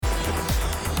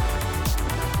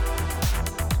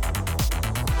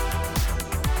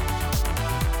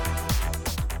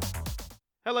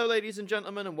Hello, ladies and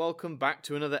gentlemen, and welcome back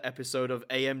to another episode of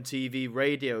AMTV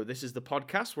Radio. This is the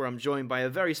podcast where I'm joined by a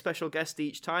very special guest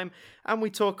each time, and we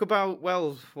talk about,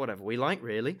 well, whatever we like,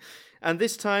 really. And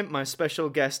this time, my special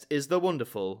guest is the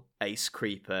wonderful Ace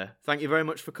Creeper. Thank you very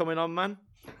much for coming on, man.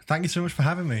 Thank you so much for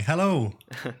having me. Hello.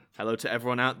 Hello to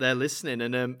everyone out there listening.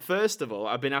 And first of all,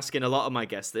 I've been asking a lot of my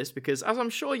guests this because, as I'm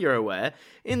sure you're aware,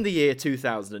 in the year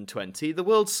 2020, the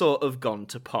world's sort of gone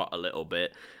to pot a little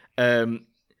bit.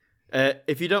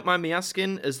 If you don't mind me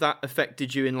asking, has that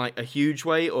affected you in like a huge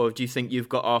way, or do you think you've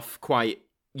got off quite,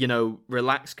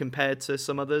 relaxed compared to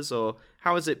some others, or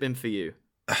how has it been for you?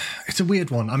 It's a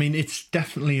weird one. I mean, it's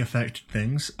definitely affected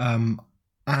things.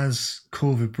 As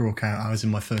COVID broke out, I was in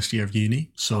my first year of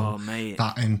uni, so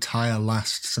that entire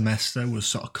last semester was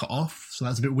sort of cut off. So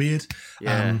that's a bit weird.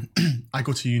 Yeah. I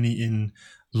go to uni in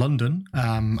London,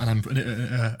 and I'm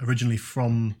originally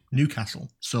from Newcastle,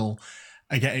 so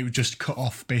I get it just cut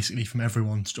off basically from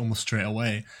everyone almost straight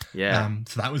away. Yeah.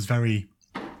 So that was very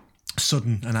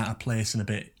sudden and out of place and a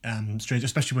bit strange,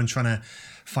 especially when trying to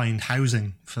find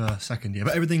housing for second year.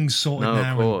 But everything's sorted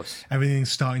now. Of course. And everything's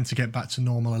starting to get back to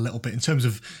normal a little bit. In terms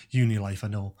of uni life, I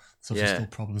know there's still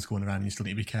problems going around and you still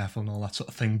need to be careful and all that sort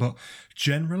of thing. But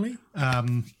generally,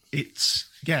 it's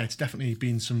definitely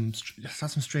been it's had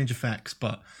some strange effects,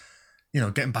 but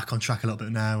getting back on track a little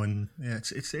bit now, and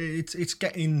it's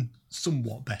getting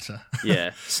somewhat better.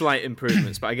 Yeah, slight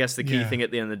improvements, but I guess the key thing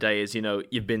at the end of the day is,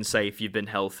 you've been safe, you've been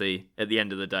healthy. At the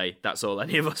end of the day, that's all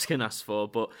any of us can ask for.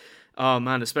 But oh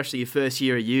man, especially your first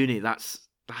year of uni, that's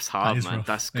hard, man. Rough.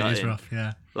 That's gutting. It is rough,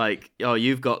 yeah. Like,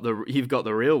 you've got the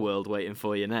real world waiting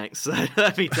for you next.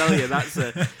 Let me tell you,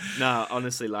 no,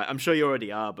 honestly, like, I'm sure you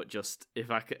already are, but just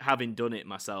having done it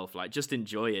myself, like, just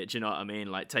enjoy it. Do you know what I mean?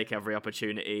 Like, take every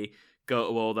opportunity. Go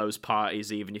to all those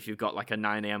parties, even if you've got like a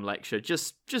 9 a.m. lecture.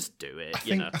 Just do it.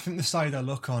 I think the side I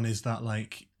look on is that,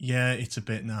 like, yeah, it's a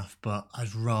bit naff, but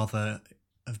I'd rather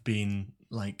have been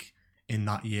like in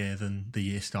that year than the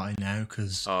year starting now,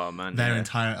 because their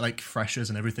entire like freshers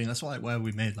and everything. That's where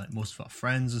we made like most of our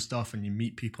friends and stuff, and you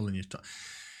meet people and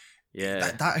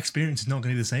that experience is not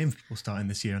going to be the same for people starting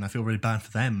this year, and I feel really bad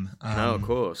for them. No, of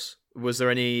course. Was there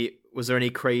any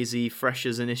crazy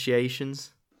freshers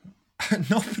initiations?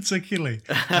 Not particularly,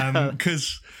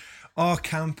 because our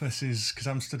campus is, because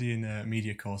I'm studying a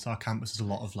media course, our campus is a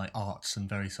lot of like arts and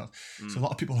very so a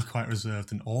lot of people are quite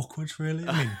reserved and awkward, really.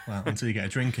 I mean, well, until you get a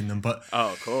drink in them, but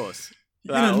of course,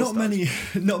 not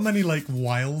many like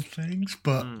wild things,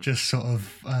 but just sort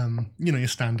of your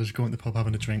standards, going to the pub,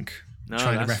 having a drink,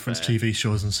 trying to reference fair. TV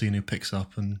shows and seeing who picks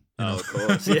up, and of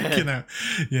course, yeah.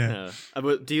 Yeah.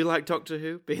 Do you like Doctor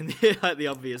Who? Being the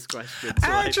obvious question.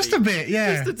 Just a bit,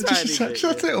 yeah. Just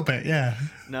a little bit, yeah.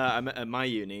 No, at my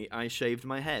uni, I shaved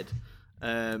my head.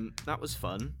 That was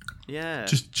fun. Yeah.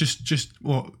 Just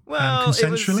what? Well,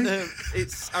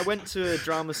 consensually. I went to a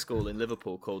drama school in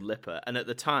Liverpool called Lipper, and at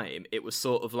the time, it was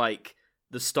sort of like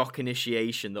the stock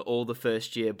initiation that all the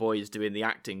first year boys doing the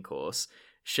acting course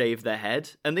shave their head,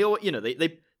 and they all,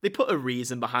 they put a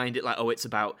reason behind it, like, it's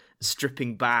about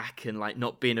stripping back and like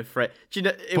not being afraid. Do you know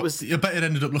I bet it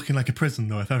ended up looking like a prison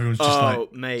though, if everyone's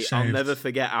just mate, shaved. I'll never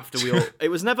forget after we all. It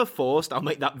was never forced. I'll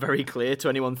make that very clear to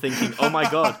anyone thinking, oh my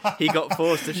god, he got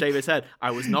forced to shave his head. I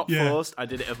was not forced. I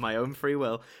did it of my own free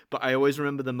will. But I always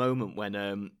remember the moment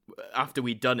when after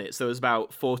we'd done it. So there was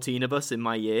about 14 of us in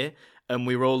my year. And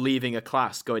we were all leaving a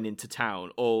class going into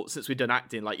town, all since we'd done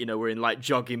acting, like, we're in like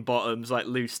jogging bottoms, like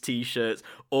loose t-shirts,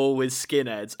 all with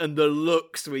skinheads. And the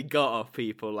looks we got off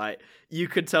people, like, you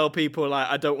could tell people, like,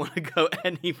 I don't want to go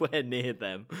anywhere near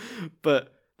them.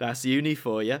 But that's uni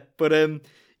for you. But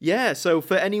so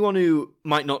for anyone who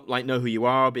might not like know who you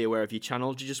are or be aware of your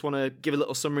channel, do you just want to give a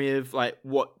little summary of like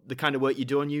what the kind of work you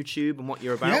do on YouTube and what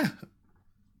you're about?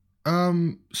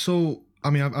 Yeah. So I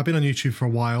mean, I've been on YouTube for a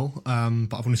while,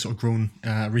 but I've only sort of grown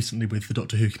recently with the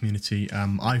Doctor Who community.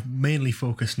 I mainly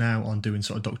focus now on doing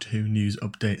sort of Doctor Who news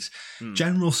updates,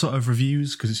 general sort of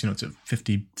reviews, because it's a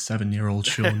 57-year-old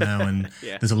show now, and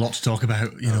there's a lot to talk about,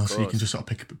 so you can just sort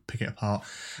of pick it apart.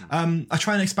 I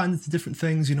try and expand into different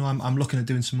things. I'm looking at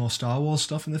doing some more Star Wars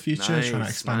stuff in the future, trying to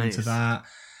expand into that.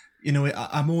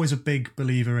 I'm always a big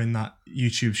believer in that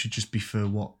YouTube should just be for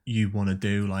what you want to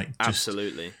do. Like,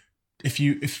 absolutely. If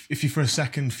you for a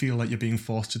second feel like you're being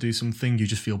forced to do something, you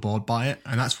just feel bored by it.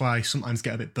 And that's why I sometimes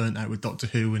get a bit burnt out with Doctor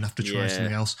Who and have to try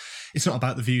something else. It's not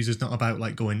about the views. It's not about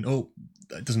like going,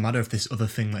 it doesn't matter if this other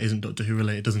thing that isn't Doctor Who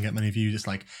related doesn't get many views. It's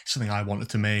like something I wanted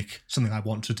to make, something I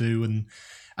want to do. And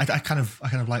I kind of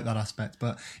like that aspect.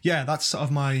 But yeah, that's sort of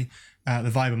my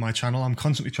the vibe of my channel. I'm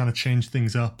constantly trying to change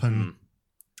things up, and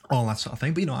all that sort of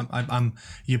thing. But I'm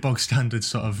your bog standard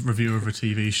sort of reviewer of a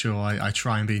TV show. I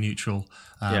try and be neutral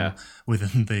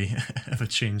within the ever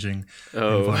changing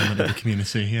environment of the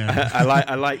community. Yeah,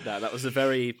 I like that. That was a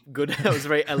very good. That was a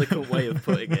very eloquent way of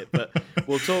putting it. But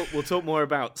we'll talk more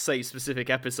about, say, specific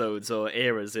episodes or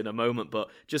eras in a moment. But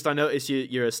just I noticed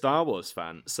you're a Star Wars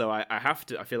fan, so I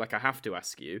feel like I have to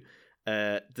ask you,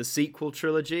 the sequel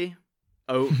trilogy.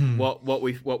 Oh, what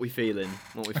we feeling?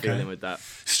 What we feeling with that?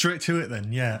 Straight to it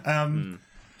then, yeah.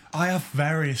 I have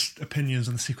various opinions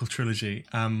on the sequel trilogy,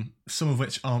 some of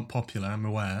which aren't popular, I'm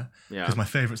aware, because my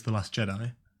favourite's The Last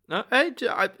Jedi.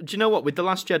 Do you know what? With The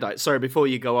Last Jedi, sorry, before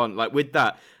you go on, like with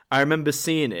that, I remember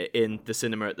seeing it in the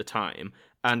cinema at the time,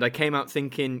 and I came out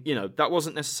thinking, that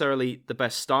wasn't necessarily the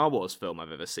best Star Wars film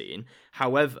I've ever seen.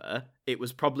 However, it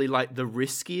was probably like the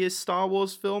riskiest Star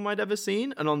Wars film I'd ever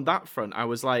seen, and on that front, I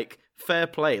was like, fair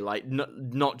play, like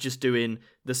not just doing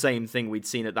the same thing we'd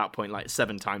seen at that point like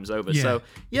 7 times over. So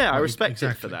I respect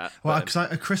it for that. Well, because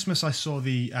at Christmas I saw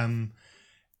the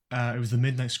it was the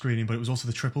midnight screening, but it was also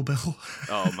the triple bill.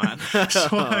 Oh man. so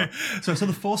I saw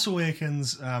The Force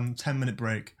Awakens 10-minute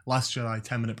break, Last Jedi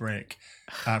 10-minute break,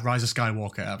 Rise of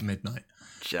Skywalker at midnight.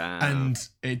 Jam. And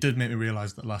it did make me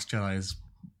realise that Last Jedi is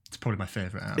probably my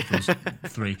favourite out of those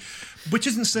 3, which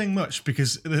isn't saying much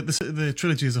because the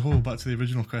trilogy as a whole, back to the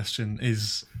original question,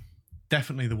 is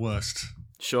definitely the worst.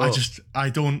 Sure.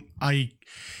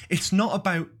 It's not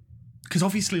about, because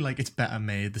obviously like it's better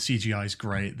made, the CGI is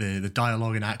great, the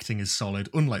dialogue and acting is solid,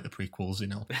 unlike the prequels,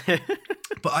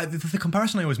 But the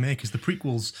comparison I always make is the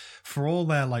prequels, for all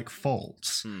their like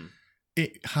faults,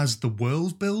 it has the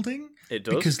world building. It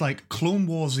does. Because like Clone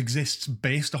Wars exists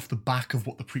based off the back of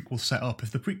what the prequel set up.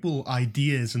 If the prequel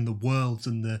ideas and the worlds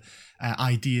and the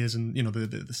ideas and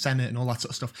the Senate and all that sort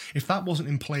of stuff, if that wasn't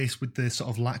in place with the sort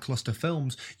of lackluster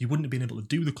films, you wouldn't have been able to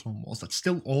do the Clone Wars. That's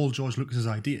still all George Lucas's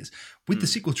ideas. With the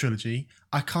sequel trilogy,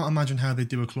 I can't imagine how they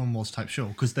do a Clone Wars type show,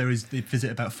 because they visit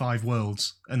about 5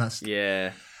 worlds, and that's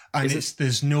and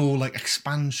there's no like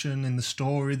expansion in the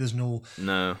story. There's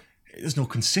no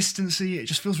consistency. It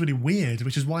just feels really weird,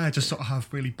 which is why I just sort of have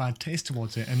really bad taste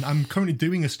towards it. And I'm currently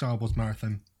doing a Star Wars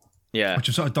marathon, which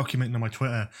I'm sort of documenting on my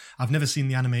Twitter. I've never seen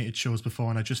the animated shows before,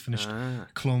 and I just finished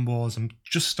Clone Wars. I'm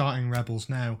just starting Rebels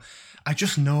now. I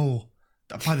just know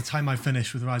that by the time I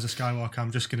finish with Rise of Skywalker,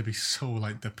 I'm just going to be so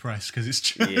like depressed, because it's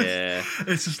just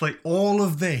it's just like all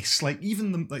of this, like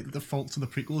even the faults of the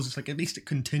prequels, it's like at least it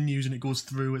continues and it goes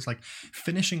through. It's like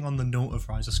finishing on the note of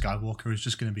Rise of Skywalker is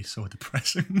just going to be so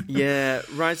depressing.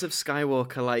 Rise of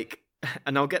Skywalker, like,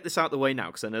 and I'll get this out the way now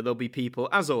because I know there'll be people,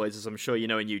 as always, as I'm sure you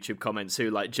know in YouTube comments, who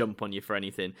like jump on you for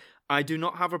anything. I do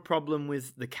not have a problem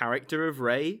with the character of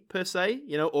Rey per se,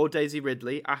 or Daisy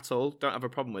Ridley at all. Don't have a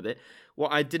problem with it.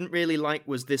 What I didn't really like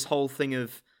was this whole thing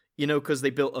of, because they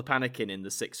built up Anakin in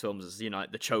the 6 films as,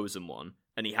 like the chosen one,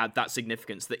 and he had that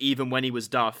significance that even when he was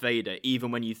Darth Vader,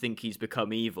 even when you think he's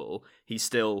become evil, he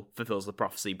still fulfills the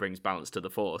prophecy, brings balance to the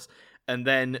Force. And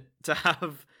then to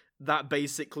have that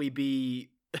basically be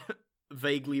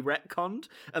vaguely retconned,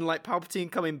 and like Palpatine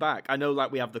coming back, I know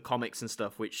like we have the comics and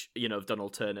stuff which have done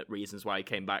alternate reasons why he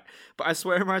came back, but I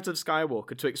swear in Rise of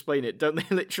Skywalker, to explain it, don't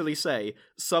they literally say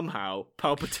somehow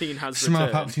Palpatine has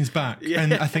returned? Palpatine's back.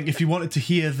 And I think if you wanted to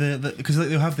hear the because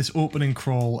they'll have this opening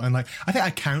crawl, and like I think I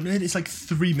counted, it's like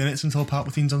 3 minutes until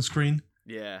Palpatine's on screen.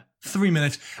 3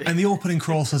 minutes, and the opening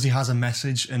crawl says he has a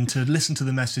message, and to listen to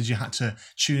the message you had to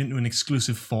tune into an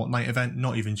exclusive Fortnite event.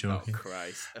 Not even joking. Oh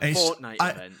Christ, Fortnite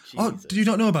event. Oh, did you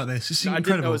not know about this? It's incredible.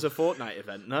 I didn't know it was a Fortnite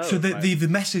event. No. So the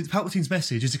message, Palpatine's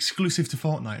message, is exclusive to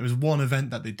Fortnite. It was one event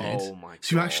that they did. Oh my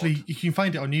God. So you can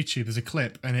find it on YouTube. There's a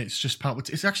clip, and it's just Palpatine.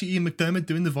 It's actually Ian McDiarmid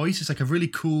doing the voice. It's like a really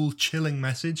cool, chilling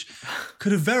message.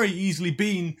 Could have very easily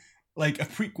been like a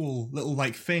prequel little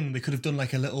like thing. They could have done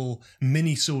like a little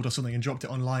mini-sode or something and dropped it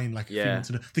online like a few months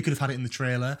ago. They could have had it in the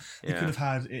trailer. They could have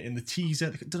had it in the teaser.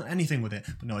 They could have done anything with it.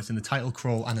 But no, it's in the title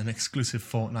crawl and an exclusive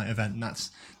Fortnite event, and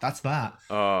that's that.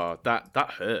 Oh,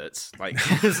 that hurts. Like,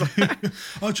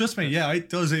 oh, trust me, yeah, it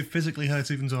does. It physically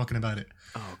hurts even talking about it.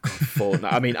 Oh God,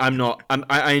 Fortnite. I mean,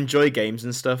 I enjoy games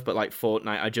and stuff, but like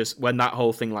Fortnite, when that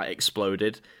whole thing like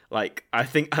exploded, like I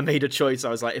think I made a choice. I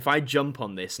was like, if I jump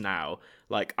on this now,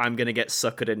 like I'm gonna get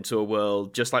suckered into a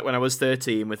world just like when I was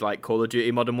 13 with like Call of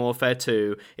Duty Modern Warfare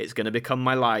 2. It's gonna become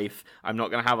my life. I'm not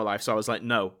gonna have a life. So I was like,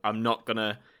 no, I'm not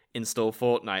gonna install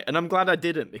Fortnite. And I'm glad I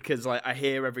didn't, because like I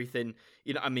hear everything,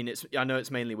 I mean, I know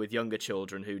it's mainly with younger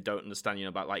children who don't understand,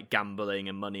 about like gambling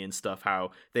and money and stuff,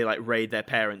 how they like raid their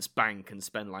parents' bank and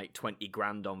spend like 20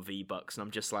 grand on V-Bucks. And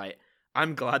I'm just like,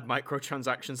 I'm glad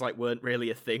microtransactions like weren't really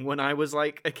a thing when I was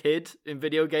like a kid in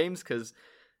video games, because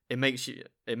it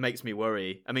makes me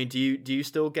worry. I mean, do you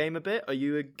still game a bit? Are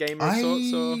you a gamer of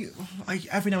sorts? Or?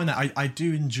 Every now and then I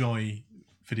do enjoy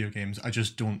video games. I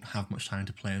just don't have much time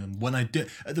to play them. When I do,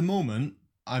 at the moment,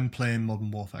 I'm playing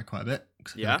Modern Warfare quite a bit,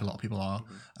 because I feel like a lot of people are.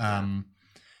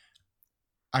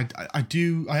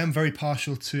 I am very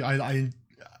partial to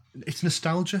it's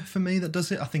nostalgia for me that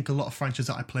does it. I think a lot of franchises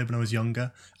that I played when I was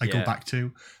younger, I go back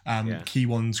to. Key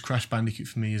ones, Crash Bandicoot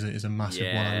for me is a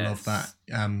massive one. I love that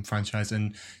franchise,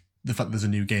 and the fact that there's a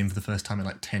new game for the first time in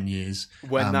like 10 years.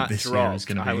 When that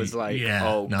dropped, I was like,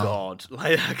 God.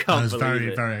 Like, I can't believe it. I was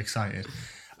very, very excited.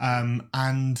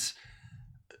 And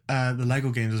the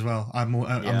Lego games as well. I'm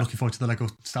looking forward to the Lego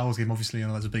Star Wars game, obviously.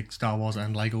 There's a big Star Wars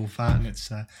and Lego fan.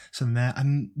 It's something there.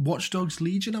 And Watch Dogs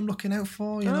Legion I'm looking out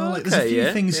for. There's a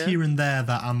few things here and there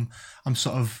that I'm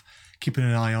sort of keeping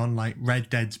an eye on. Like Red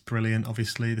Dead's brilliant,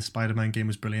 obviously. The Spider-Man game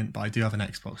was brilliant, but I do have an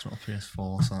Xbox, not a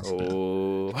PS4,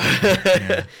 so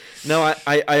that's No,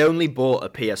 I only bought a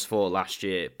PS4 last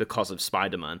year because of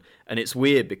Spider-Man, and it's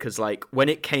weird because like when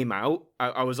it came out,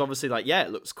 I was obviously like, yeah, it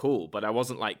looks cool, but I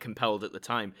wasn't like compelled at the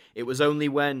time. It was only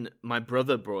when my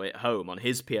brother brought it home on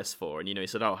his PS4, and he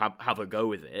said, "Oh, have a go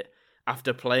with it."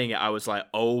 After playing it, I was like,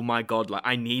 "Oh my God, like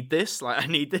I need this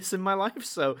in my life."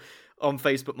 So on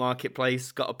Facebook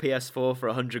Marketplace, got a PS4 for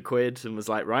 £100 and was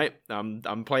like, right,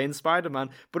 I'm playing Spider-Man.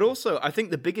 But also, I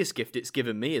think the biggest gift it's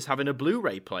given me is having a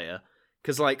Blu-ray player.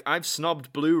 Because, like, I've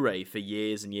snobbed Blu-ray for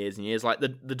years and years and years. Like, the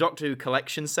Doctor Who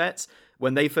collection sets,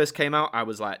 when they first came out, I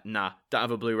was like, nah, don't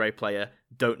have a Blu-ray player,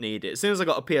 don't need it. As soon as I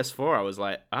got a PS4, I was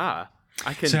like, I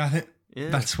can... So I think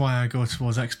that's why I go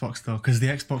towards Xbox, though, because the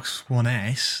Xbox One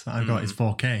S that I've got is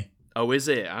 4K. Oh, is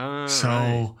it?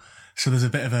 So there's a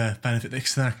bit of a benefit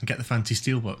because then I can get the fancy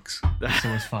steelbooks. That's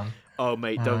always fun. Oh,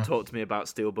 mate, don't talk to me about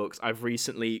steelbooks. I've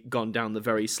recently gone down the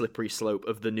very slippery slope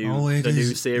of the new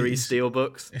series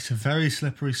steelbooks. It's a very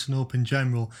slippery slope in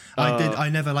general. I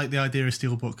never liked the idea of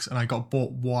steelbooks, and I got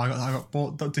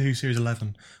bought Doctor Who Series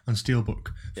 11 on steelbook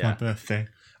for my birthday,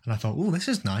 and I thought, oh, this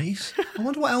is nice. I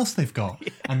wonder what else they've got.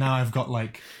 And now I've got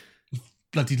like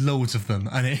bloody loads of them,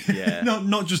 and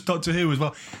not just Doctor Who as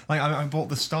well. Like I bought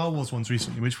the Star Wars ones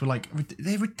recently, which were like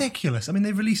they're ridiculous. I mean,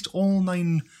 they released all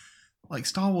 9 like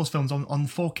Star Wars films on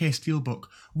 4K steelbook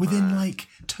within like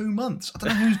 2 months. I don't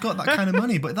know who's got that kind of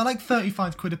money, but they're like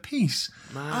 £35 a piece.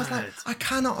 I was like, I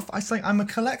cannot. It's like I'm a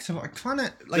collector. I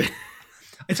cannot like.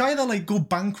 It's either like go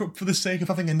bankrupt for the sake of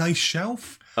having a nice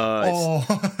shelf, or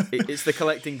it's the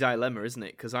collecting dilemma, isn't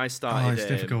it? Because I started. Oh, it's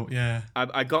difficult. Yeah,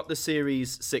 I got the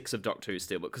Series 6 of Doctor Who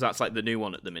steelbook because that's like the new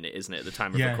one at the minute, isn't it? At the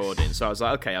time of recording, so I was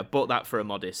like, okay, I bought that for a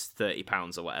modest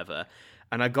 £30 or whatever.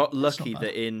 And I got lucky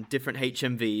that in different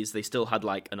HMVs, they still had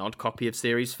like an odd copy of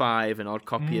Series 5, an odd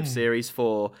copy of Series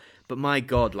 4. But my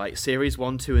God, like Series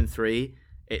 1, 2, and 3,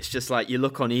 it's just like you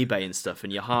look on eBay and stuff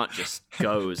and your heart just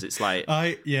goes. It's like...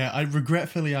 I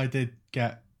regretfully, I did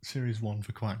get Series 1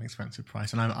 for quite an expensive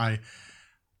price. And I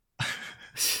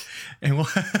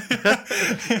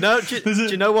No, do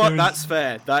you know what? That's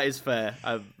fair. That is fair.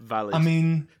 Valid. I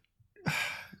mean,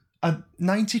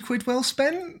 £90 well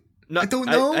spent? No, I don't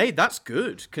know. Hey, that's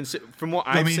good. From what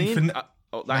I've seen,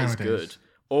 that is good.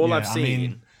 All I've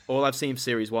seen for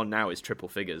Series 1 now is triple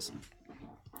figures.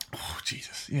 Oh,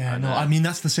 Jesus. Yeah, no, I mean,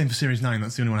 that's the same for Series 9.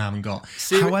 That's the only one I haven't got.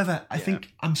 However, I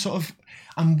think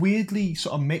I'm weirdly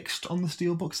sort of mixed on the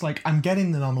steelbooks. Like, I'm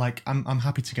getting them. I'm like, I'm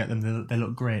happy to get them. They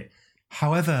look great.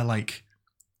 However, like,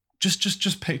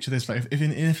 just picture this. Like, if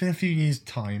in a few years'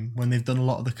 time, when they've done a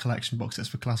lot of the collection box sets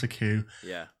for Classic Who,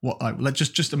 let's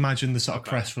just imagine the sort of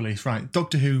press release, right?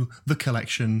 Doctor Who, the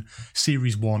collection,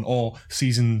 Series 1 or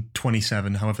Season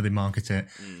 27, however they market it.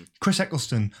 Chris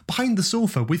Eccleston behind the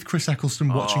sofa with Chris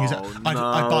Eccleston watching his.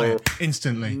 I buy it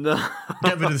instantly. No.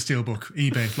 Get rid of the steelbook,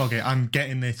 eBay, flog it. I'm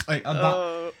getting this.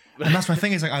 And that's my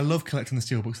thing. Is like I love collecting the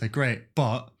steelbooks. They're great,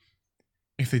 but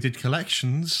if they did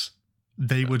collections,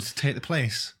 they would take the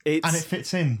place, and it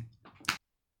fits in.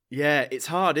 Yeah, it's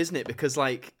hard, isn't it? Because,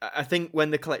 like, I think when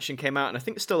the collection came out, and I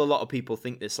think still a lot of people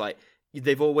think this, like,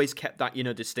 they've always kept that,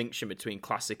 distinction between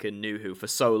classic and new Who for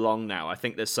so long now. I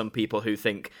think there's some people who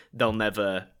think they'll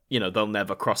never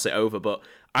cross it over, but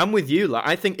I'm with you. Like,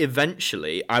 I think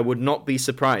eventually I would not be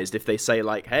surprised if they say,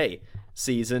 like, hey,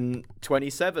 Season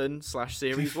 27 /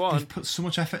 Series 1. They've put so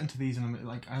much effort into these, and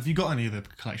like, have you got any of the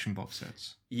collection box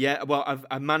sets? Yeah, well,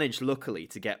 I've managed luckily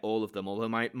to get all of them. Although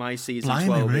my season Blimey,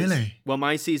 12, really?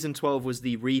 My season 12 was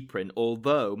the reprint.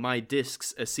 Although my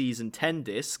discs are season 10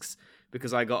 discs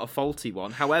because I got a faulty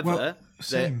one. However,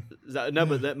 same.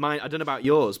 But mine. I don't know about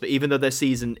yours, but even though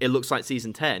it looks like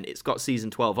season 10, it's got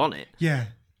season 12 on it. Yeah.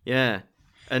 Yeah.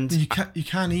 And you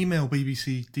can email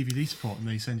BBC DVD support and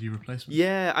they send you replacements.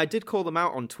 Yeah, I did call them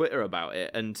out on Twitter about it,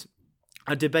 and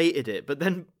I debated it, but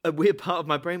then a weird part of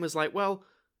my brain was like, well,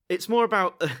 it's more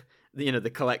about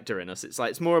the collector in us. It's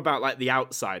like it's more about like the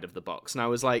outside of the box. And I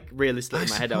was like, realistically, in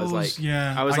my head, I was like,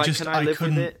 can I live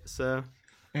with it? So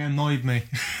it annoyed me.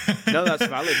 No, that's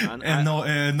valid, man. It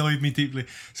annoyed me deeply.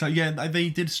 So yeah, they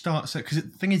did start. So because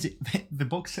the thing is, the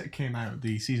box set came out.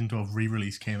 The season 12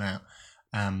 re-release came out.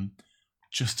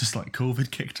 Just as like COVID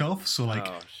kicked off. So like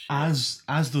as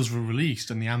those were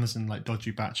released and the Amazon like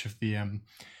dodgy batch of the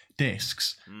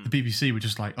discs, the BBC were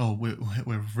just like, oh,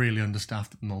 we're really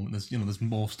understaffed at the moment. There's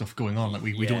more stuff going on. Like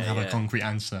we don't have a concrete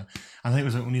answer. I think it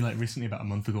was only like recently, about a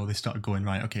month ago, they started going,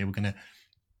 right, okay, we're gonna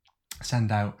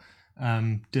send out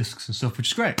discs and stuff, which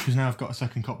is great because now I've got a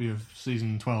second copy of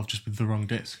season 12 just with the wrong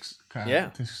discs.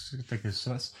 Stickers.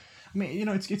 So that's, I mean,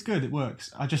 it's good. It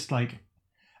works. I just like,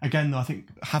 again though, I think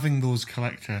having those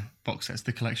collector box sets,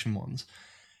 the collection ones,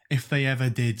 if they ever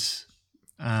did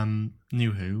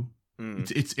New Who.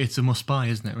 It's a must buy,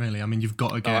 isn't it? Really, I mean, you've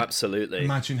got to get. Oh, absolutely.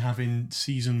 Imagine having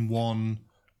season 1,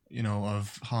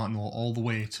 of Hartnell all the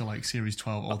way to like series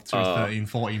 12 or series 13,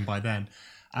 14 by then,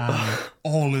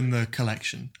 all in the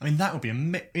collection. I mean, that would be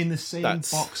in the same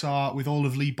box art with all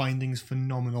of Lee Binding's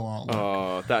phenomenal artwork.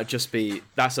 Oh,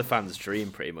 that's a fan's dream,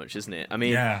 pretty much, isn't it? I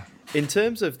mean, in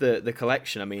terms of the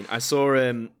collection, I mean, I saw.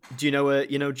 Do you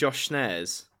know Josh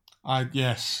Snares?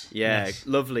 Yes. Yeah, yes.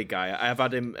 Lovely guy. I've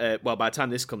had him. By the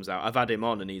time this comes out, I've had him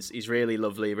on, and he's really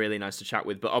lovely, really nice to chat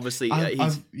with. But obviously, I've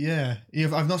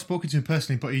not spoken to him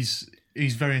personally, but he's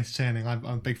very entertaining. I'm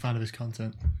a big fan of his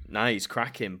content. Nah, he's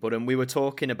cracking. But we were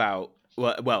talking about.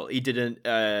 Well, he did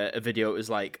a video. It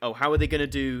was like, oh, how are they going to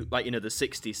do the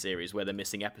 60s series where they're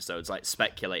missing episodes, like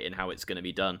speculating how it's going to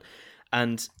be done.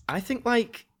 And I think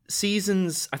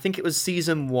it was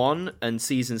season 1 and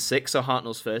season 6 are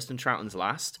Hartnell's first and Troughton's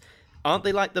last. Aren't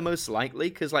they like the most likely?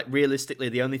 Because like realistically,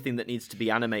 the only thing that needs to be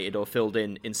animated or filled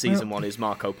in season 1 is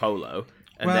Marco Polo,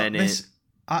 and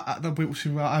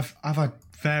I've had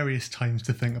various times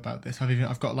to think about this.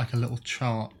 I've got like a little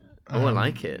chart. I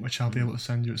like it, which I'll be able to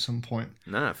send you at some point.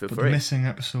 Nah, feel free. The missing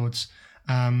episodes.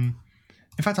 In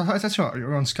fact, that's what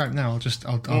you're on Skype now.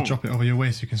 I'll drop it over your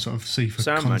way so you can sort of see for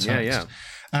context. Yeah.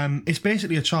 It's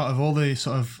basically a chart of all the it's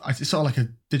sort of like a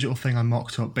digital thing I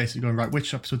mocked up, basically going, right,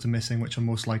 which episodes are missing, which are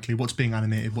most likely, what's being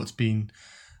animated, what's been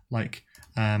like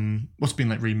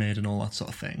remade and all that sort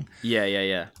of thing.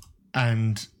 Yeah.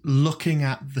 And looking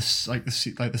at the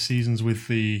seasons with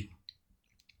the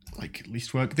like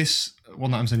least work. This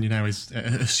one that I'm sending you now is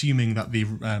assuming that the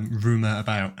rumor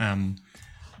about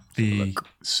the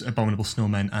Abominable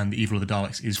Snowmen and the Evil of the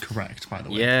Daleks is correct, by the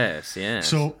way. Yes.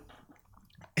 So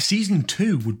season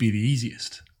 2 would be the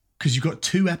easiest because you've got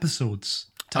 2 episodes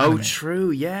to animate.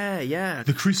 True. Yeah.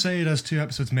 The Crusade has 2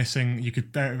 episodes missing. You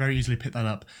could very, very easily pick that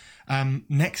up.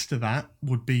 Next to that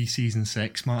would be season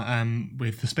 6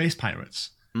 with the Space Pirates.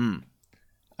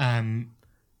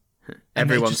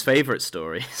 Everyone's favourite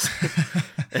stories.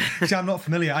 See, I'm not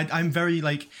familiar. I'm very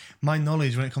like, my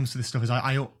knowledge when it comes to this stuff is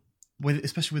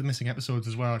especially with missing episodes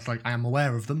as well, it's like I am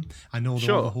aware of them. I know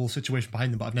the whole situation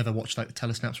behind them, but I've never watched like the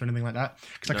telesnaps or anything like that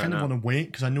because I kind of want to wait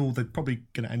because I know they're probably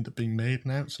going to end up being made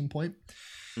now at some point.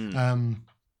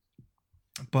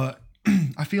 But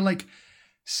I feel like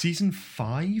season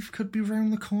 5 could be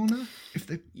around the corner if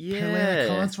they play their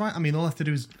cards right. I mean, all I have to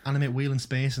do is animate Wheel in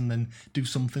Space and then do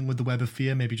something with the Web of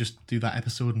Fear. Maybe just do that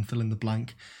episode and fill in the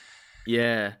blank.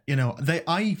 Yeah,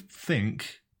 I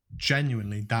think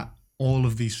genuinely that all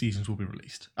of these seasons will be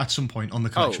released at some point on the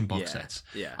collection box sets.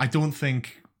 Yeah. I don't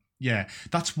think... Yeah.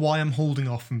 That's why I'm holding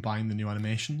off from buying the new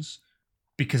animations.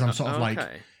 Because I'm sort of like...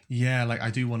 Yeah, like,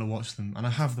 I do want to watch them. And I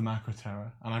have the Macro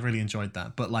Terror, and I really enjoyed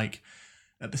that. But, like,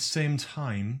 at the same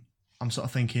time, I'm sort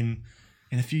of thinking...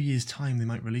 In a few years' time, they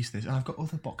might release this. And I've got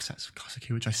other box sets of Classic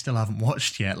Who, which I still haven't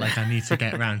watched yet. Like, I need to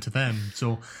get around to them.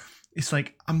 So, it's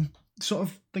like, I'm sort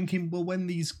of thinking, well, when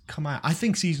these come out... I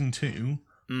think season 2...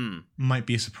 might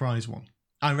be a surprise one.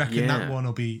 I reckon that one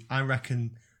will be... I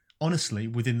reckon, honestly,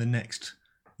 within the next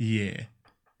year,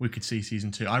 we could see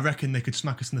season 2. I reckon they could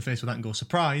smack us in the face with that and go,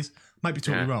 surprise. Might be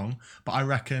totally wrong, but I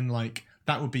reckon like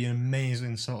that would be an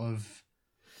amazing sort of...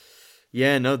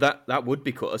 Yeah, no, that would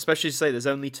be cool. Especially to say there's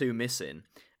only 2 missing.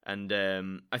 And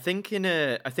I think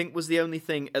was the only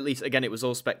thing, at least, again, it was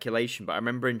all speculation, but I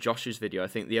remember in Josh's video, I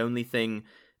think the only thing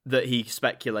that he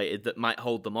speculated that might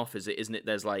hold them off isn't it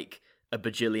there's like a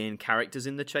bajillion characters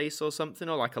in the chase or something,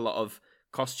 or like a lot of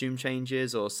costume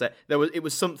changes or set. It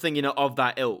was something of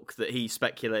that ilk that he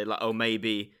speculated like, oh,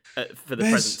 maybe for the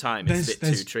present time it's a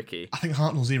bit too tricky. I think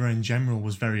Hartnell's era in general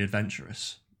was very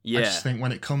adventurous. Yeah. I just think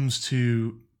when it comes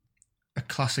to a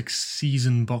classic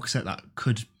season box set that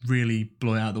could really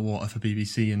blow it out of the water for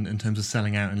BBC in terms of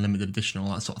selling out and limited edition and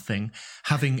all that sort of thing,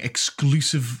 having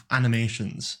exclusive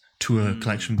animations to a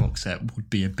collection box set would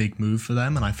be a big move for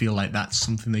them, and I feel like that's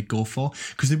something they go for,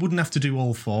 because they wouldn't have to do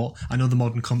all 4. I know the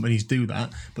modern companies do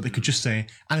that, but they could just say,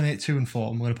 animate 2 and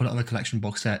 4, and we're going to put it on the collection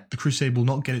box set. The Crusade will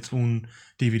not get its own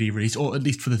DVD release, or at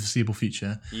least for the foreseeable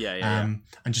future. And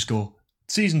just go,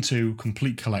 season 2,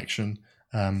 complete collection.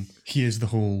 Here's the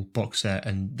whole box set,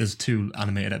 and there's 2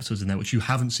 animated episodes in there which you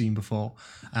haven't seen before,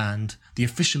 and the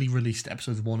officially released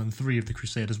episodes 1 and 3 of the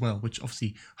Crusade as well, which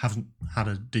obviously haven't had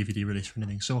a DVD release or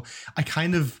anything. So I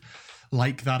kind of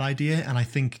like that idea, and I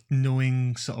think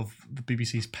knowing sort of the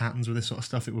BBC's patterns with this sort of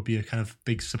stuff, it would be a kind of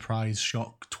big surprise,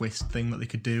 shock, twist thing that they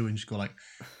could do, and just go like,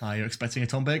 you're expecting a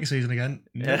Tom Baker season again?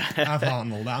 Nope, have heart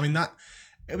and all that. I mean,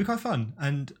 it'd be quite fun,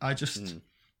 and I just...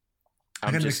 I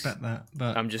didn't expect that,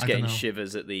 but I'm just getting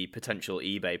shivers at the potential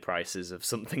eBay prices of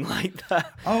something like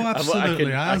that. Oh,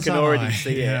 absolutely! I can already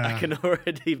see it. I can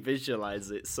already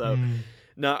visualize it. So,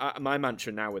 no, my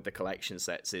mantra now with the collection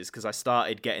sets is, because I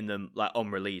started getting them like on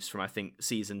release from I think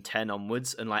season 10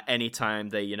 onwards, and like any time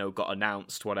they got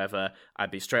announced, whatever,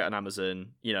 I'd be straight on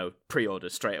Amazon, pre-order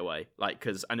straight away. Like,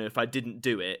 because I know if I didn't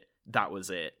do it, that was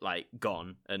it, like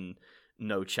gone and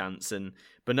no chance.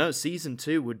 But no, season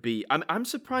 2 would be... I'm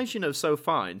surprised, so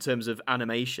far in terms of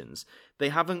animations, they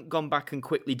haven't gone back and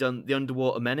quickly done the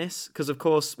Underwater Menace, because of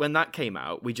course when that came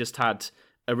out, we just had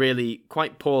a really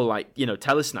quite poor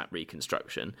telesnap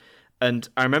reconstruction. And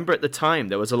I remember at the time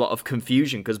there was a lot of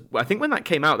confusion, because I think when that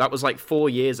came out, that was like 4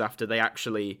 years after they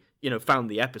actually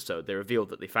found the episode. They revealed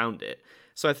that they found it.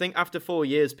 So I think after 4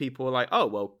 years, people were like, oh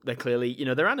well, they're clearly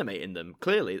they're animating them.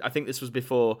 Clearly, I think this was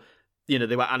before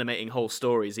they were animating whole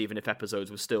stories, even if episodes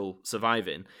were still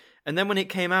surviving. And then when it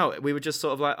came out, we were just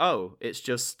sort of like, oh, it's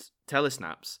just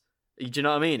telesnaps. Do you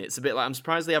know what I mean? It's a bit like, I'm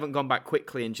surprised they haven't gone back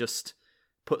quickly and just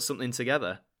put something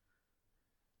together.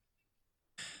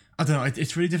 I don't know.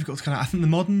 It's really difficult to I think the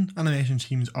modern animation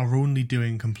teams are only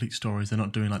doing complete stories. They're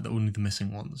not doing like only the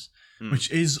missing ones,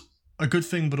 which is a good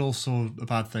thing, but also a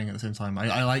bad thing at the same time.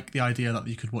 I like the idea that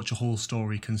you could watch a whole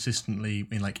story consistently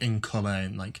in color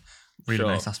and like really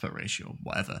nice aspect ratio,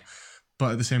 whatever.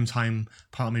 But at the same time,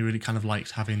 part of me really kind of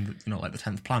likes having, like the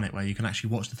 10th Planet, where you can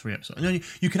actually watch the 3 episodes. And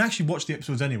you can actually watch the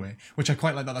episodes anyway, which I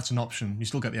quite like that that's an option. You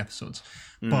still get the episodes.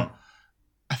 But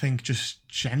I think just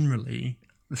generally,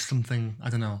 there's something, I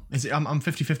don't know. I'm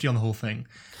 50-50 on the whole thing.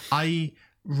 I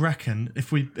reckon if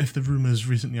the rumours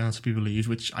recently are to be believed,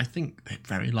 which I think they're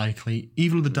very likely,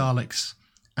 Evil of the Daleks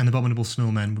and Abominable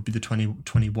Snowmen would be the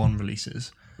 2021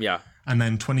 releases. Yeah. And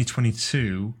then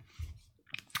 2022...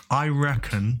 I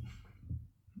reckon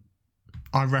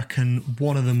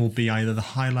one of them will be either the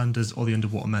Highlanders or the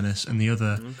Underwater Menace, and the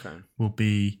other will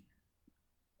be,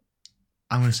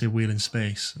 I'm going to say Wheel in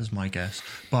Space as my guess,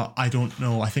 but I don't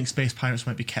know. I think Space Pirates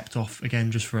might be kept off again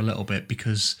just for a little bit,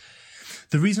 because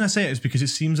the reason I say it is because it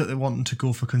seems that they're wanting to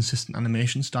go for consistent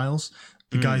animation styles.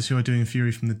 The guys who are doing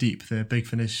Fury from the Deep, the Big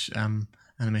Finish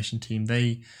animation team,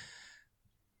 they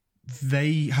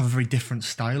have a very different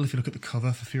style. If you look at the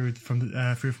cover for Fury from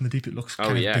the Deep, it looks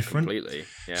kind of different. Completely.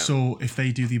 Yeah. So if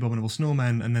they do the Abominable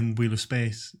Snowmen and then Wheel in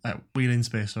Space,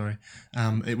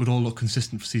 it would all look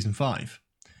consistent for season 5.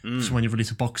 So when you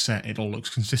release a box set, it all looks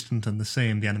consistent and the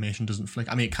same. The animation doesn't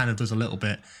flick. I mean, it kind of does a little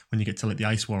bit when you get to like the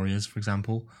Ice Warriors, for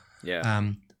example.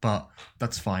 Yeah. But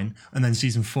that's fine. And then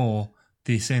season 4,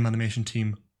 the same animation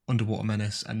team, Underwater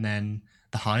Menace, and then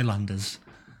the Highlanders.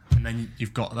 And then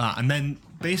you've got that. And then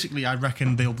basically I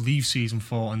reckon they'll leave season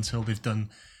 4 until they've done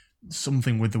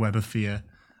something with the Web of Fear.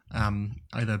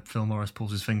 Either Phil Morris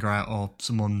pulls his finger out or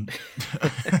someone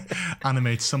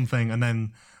animates something, and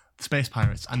then Space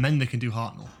Pirates. And then they can do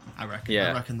Hartnell, I reckon. Yeah.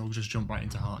 I reckon they'll just jump right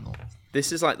into Hartnell.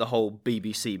 This is like the whole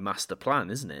BBC master plan,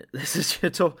 isn't it? This is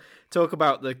talk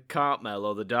about the Cartmel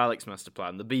or the Daleks master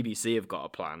plan. The BBC have got a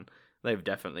plan. They've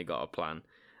definitely got a plan.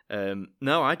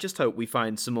 No, I just hope we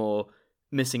find some more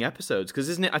missing episodes, because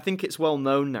isn't it? I think it's well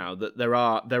known now that there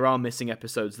are missing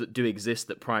episodes that do exist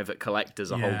that private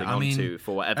collectors are holding on to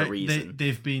for whatever reason.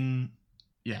 They've been,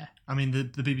 I mean, the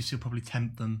BBC will probably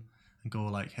tempt them and go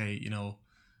like, hey,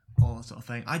 all that sort of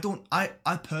thing.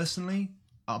 I personally,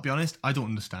 I'll be honest, I don't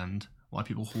understand why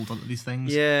people hold on to these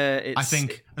things. Yeah, I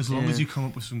think as long as you come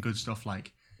up with some good stuff,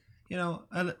 like,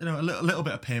 a little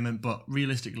bit of payment, but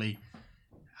realistically,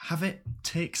 have it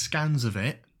take scans of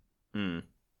it.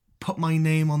 Put my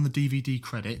name on the DVD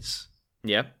credits.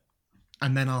 Yep.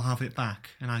 And then I'll have it back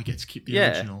and I get to keep the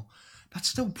original. that's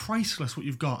still priceless what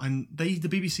you've got. And the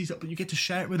BBC's up, but you get to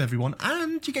share it with everyone,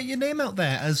 and you get your name out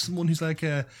there as someone who's like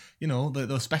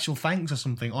the special thanks or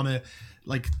something on a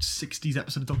like 60s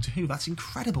episode of Doctor Who. That's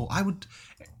incredible. I would,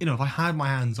 if I had my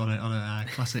hands on a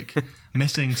classic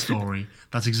missing story,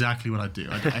 that's exactly what I'd do.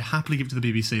 I'd happily give it to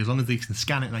the BBC as long as they can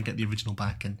scan it and I get the original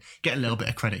back and get a little bit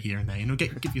of credit here and there.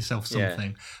 Give yourself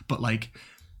something. Yeah. But like,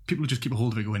 people just keep a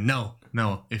hold of it, going, no,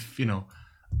 if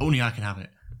only I can have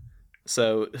it.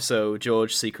 So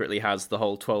George secretly has the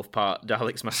whole 12-part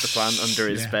Daleks master plan under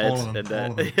his bed. All of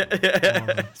them.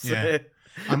 Yeah.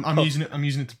 I'm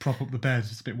using it to prop up the bed.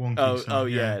 It's a bit wonky.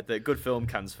 Yeah, the good film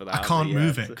cans for that. I can't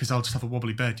move it because I'll just have a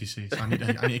wobbly bed. You see, so I need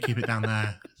to keep it down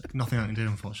there. Nothing I can do,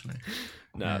 unfortunately.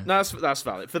 No, that's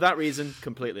valid. For that reason,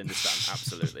 completely understand.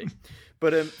 Absolutely.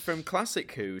 But from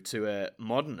classic Who to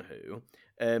modern Who.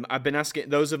 I've been asking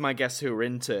those of my guests who are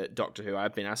into Doctor Who,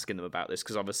 I've been asking them about this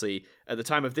because obviously at the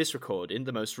time of this recording,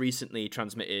 the most recently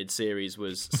transmitted series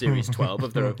was Series 12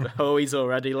 of the... Oh, he's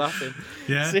already laughing.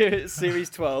 Yeah.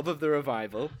 Series 12 of the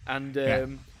revival. And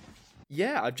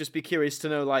I'd just be curious to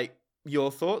know, like,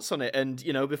 your thoughts on it. And,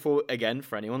 before, again,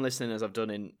 for anyone listening, as I've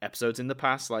done in episodes in the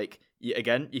past, like,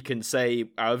 again, you can say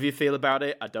however you feel about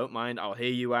it. I don't mind. I'll hear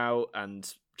you out. And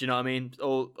do you know what I mean?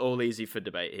 All easy for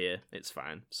debate here. It's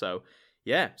fine. So...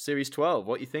 yeah, Series 12,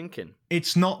 what are you thinking?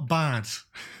 It's not bad.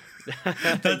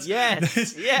 Yes.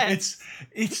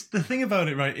 It's the thing about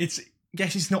it, right?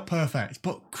 It's not perfect,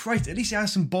 but Christ, at least it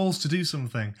has some balls to do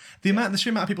something. The sheer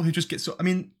amount of people who just get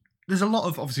there's a lot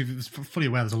of, obviously, fully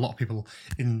aware there's a lot of people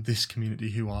in this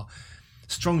community who are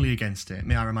strongly against it.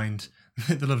 May I remind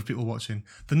the lot of people watching,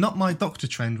 the Not My Doctor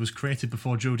trend was created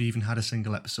before Jodie even had a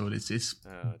single episode. It's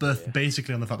birthed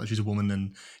basically on the fact that she's a woman,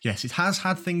 and yes, it has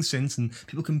had things since, and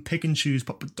people can pick and choose,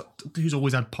 but Doctor Who's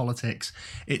always had politics.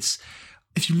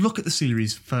 If you look at the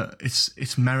series for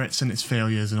its merits and its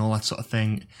failures and all that sort of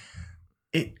thing,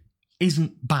 it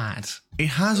isn't bad. It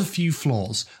has a few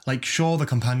flaws. Like, sure, the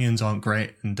companions aren't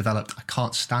great and developed. I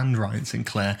can't stand Ryan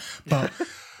Sinclair, but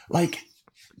like...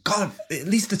 God, at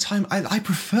least the time I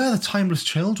prefer the Timeless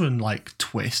Children like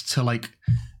twist to like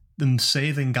them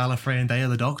saving Gallifrey and Day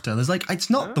of the Doctor. There's like, it's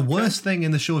not the worst thing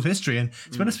in the show's history, and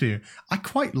to be honest with you, I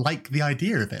quite like the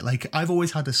idea of it. Like, I've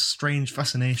always had a strange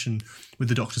fascination with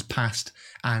the Doctor's past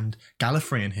and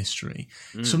Gallifreyan history,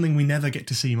 something we never get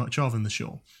to see much of in the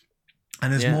show.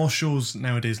 And there's more shows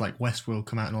nowadays like Westworld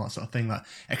come out and all that sort of thing that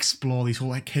explore these whole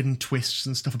like hidden twists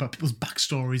and stuff about people's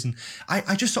backstories. And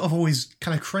I just sort of always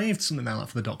kind of craved something like that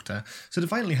for the Doctor. So to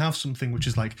finally have something which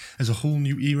is like, there's a whole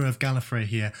new era of Gallifrey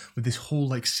here with this whole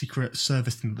like secret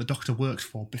service thing that the Doctor works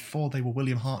for before they were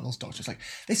William Hartnell's Doctor. It's like,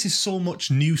 this is so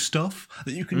much new stuff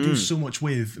that you can do so much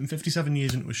with. And 57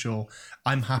 years into a show,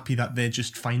 I'm happy that they're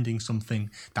just finding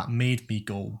something that made me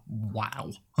go,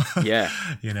 wow. Yeah.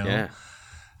 Yeah.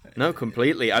 No,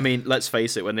 completely. I mean, let's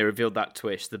face it, when they revealed that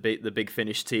twist, the big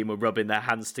Finnish team were rubbing their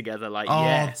hands together like,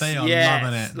 yes, they are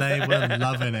loving it. They were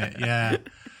loving it, yeah.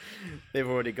 They've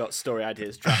already got story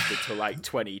ideas drafted to like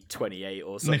 2028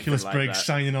 or something. Nicholas Briggs that.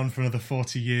 Signing on for another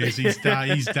 40 years. He's down.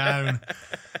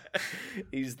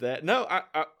 He's there. No,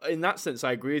 I, in that sense,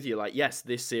 I agree with you. Like, yes,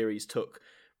 this series took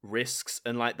risks,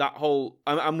 and like that whole...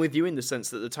 I'm with you in the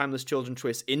sense that the Timeless Children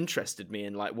twist interested me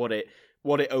in like what it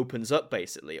opens up,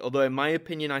 basically. Although, in my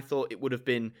opinion, I thought it would have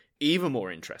been even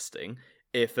more interesting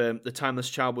if the Timeless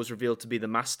Child was revealed to be the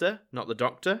Master, not the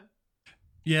Doctor.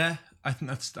 Yeah, I think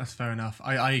that's fair enough.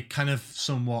 I kind of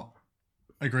somewhat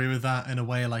agree with that in a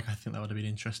way. Like, I think that would have been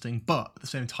interesting. But at the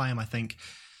same time, I think,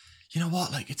 you know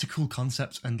what? Like, it's a cool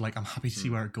concept, and like, I'm happy to see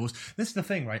where it goes. This is the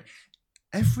thing, right?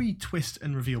 Every twist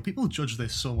and reveal, people judge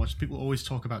this so much. People always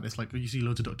talk about this, like you see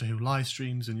loads of Doctor Who live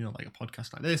streams and, like a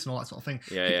podcast like this and all that sort of thing.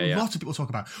 Lots of people talk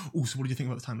about, so what do you think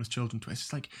about the Timeless Children twist?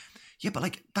 It's like, yeah, but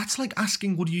like, that's like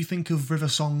asking, what do you think of River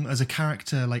Song as a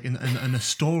character, like in a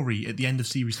story at the end of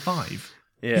Series 5?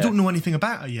 Yeah. You don't know anything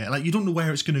about her yet. Like, you don't know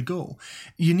where it's going to go.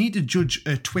 You need to judge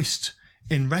a twist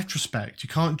in retrospect. You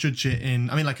can't judge it in...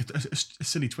 I mean, like a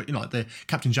silly twist. Like the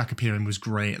Captain Jack appearing was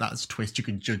great. That's a twist you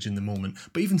can judge in the moment.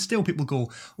 But even still, people go,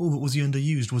 but was he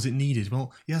underused? Was it needed?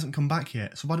 Well, he hasn't come back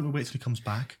yet. So why don't we wait till he comes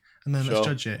back? And then let's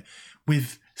judge it.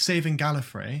 With saving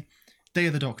Gallifrey, Day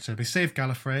of the Doctor, they save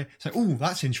Gallifrey. It's like,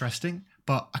 that's interesting.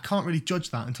 But I can't really judge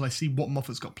that until I see what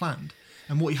Moffat's got planned.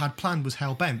 And what he had planned was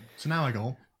Hell-Bent. So now I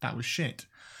go, that was shit.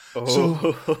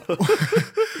 Oh.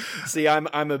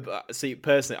 See,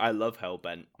 personally, I love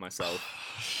Hellbent myself.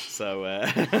 So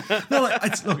no,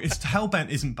 it's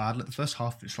Hellbent isn't bad. Like, the first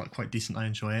half, it's like quite decent. I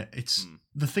enjoy it. It's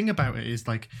the thing about it is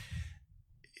like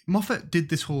Moffat did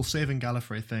this whole saving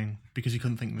Gallifrey thing because he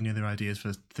couldn't think of any other ideas for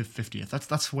the 50th.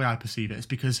 That's the way I perceive it. It's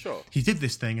because he did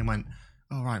this thing and went,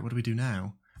 all right, what do we do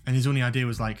now? And his only idea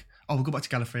was like, oh, we'll go back to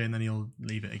Gallifrey and then he'll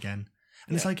leave it again.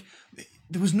 And it's like,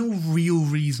 there was no real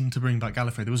reason to bring back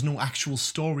Gallifrey. There was no actual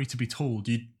story to be told.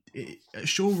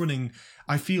 Showrunning,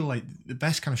 I feel like the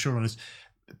best kind of showrunners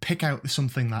pick out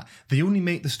something that they only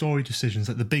make the story decisions,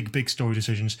 like the big story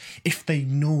decisions, if they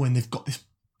know and they've got this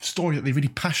story that they really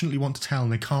passionately want to tell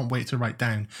and they can't wait to write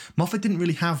down. Moffat didn't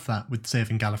really have that with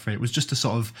Saving Gallifrey. It was just a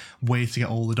sort of way to get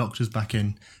all the Doctors back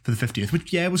in for the 50th,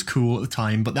 which was cool at the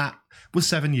time, but that was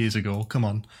 7 years ago. Come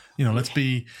on, let's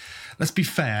be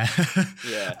fair.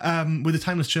 With the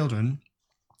Timeless Children,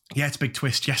 it's a big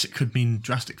twist. Yes, it could mean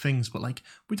drastic things, but like,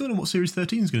 we don't know what Series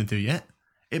 13 is going to do yet.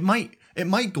 It might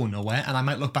go nowhere, and I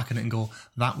might look back at it and go,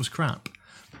 that was crap.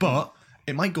 But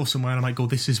it might go somewhere, and I might go,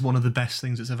 this is one of the best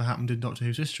things that's ever happened in Doctor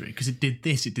Who's history, because it did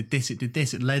this, it did this, it did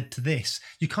this, it led to this.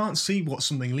 You can't see what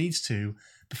something leads to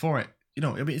before it.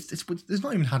 It's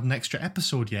not even had an extra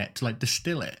episode yet to like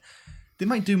distill it. They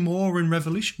might do more in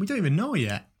Revolution. We don't even know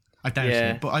yet. I doubt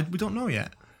it, but we don't know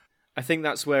yet. I think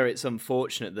that's where it's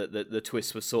unfortunate that the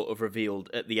twist was sort of revealed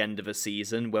at the end of a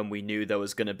season when we knew there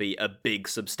was going to be a big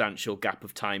substantial gap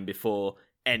of time before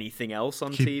anything else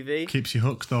on TV. Keeps you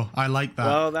hooked, though. I like that.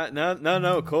 Well,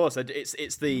 no, of course.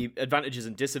 It's the advantages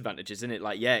and disadvantages, isn't it?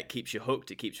 Like, it keeps you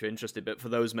hooked, it keeps you interested. But for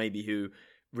those maybe who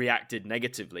reacted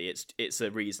negatively, it's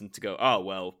a reason to go, oh,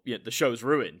 well, the show's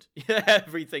ruined.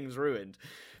 Everything's ruined.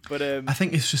 But I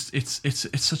think it's just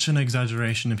it's such an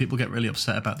exaggeration, and people get really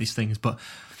upset about these things. But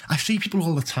I see people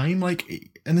all the time,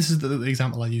 like, and this is the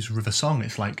example I use with River Song.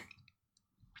 It's like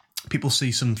people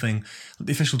see something,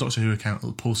 the official Doctor Who account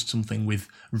will post something with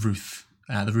Ruth,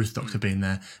 the Ruth Doctor being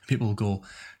there. And people will go,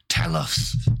 tell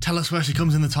us where she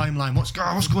comes in the timeline. What's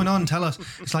going on? Tell us.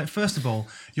 It's like, first of all,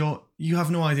 you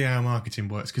have no idea how marketing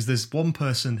works, because there's one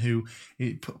person who,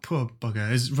 poor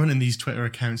bugger, is running these Twitter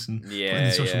accounts and putting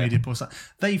these social media posts.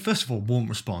 They, first of all, won't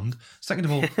respond. Second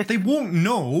of all, they won't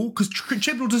know, because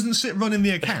Chibnall doesn't sit running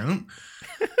the account.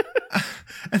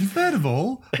 And third of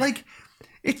all, like,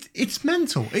 it's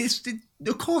mental.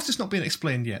 Of course it's not being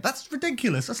explained yet. That's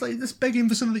ridiculous. That's begging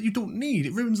for something that you don't need.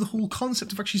 It ruins the whole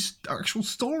concept of actual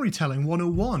storytelling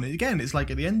 101. Again, it's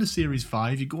like at the end of Series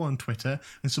 5, you go on Twitter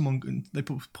and they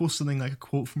post something like a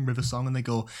quote from River Song and they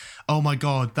go, oh my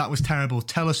God, that was terrible.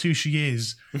 Tell us who she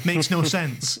is. Makes no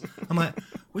sense. I'm like,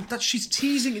 well, she's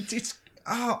teasing.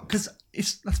 Because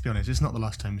let's be honest, it's not the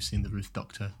last time we've seen the Ruth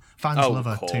Doctor. Fans love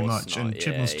her too much, and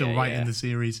Chibnall's still writing the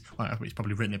series. Well, he's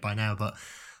probably written it by now, but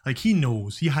like, he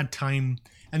knows, he had time,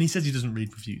 and he says he doesn't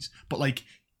read reviews. But like,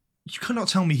 you cannot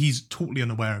tell me he's totally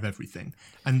unaware of everything.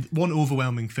 And one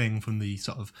overwhelming thing from the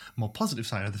sort of more positive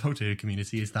side of the Doctor Who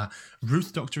community is that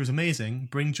Ruth Doctor is amazing.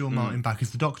 Bring Jo Martin back as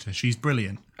the Doctor. She's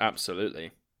brilliant. Absolutely.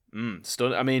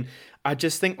 I mean, I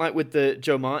just think like with the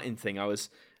Jo Martin thing, I was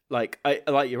like,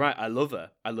 you're right. I love her.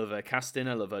 I love her casting.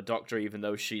 I love her Doctor, even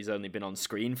though she's only been on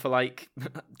screen for like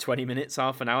 20 minutes,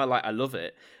 half an hour. Like, I love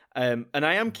it. And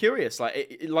I am curious,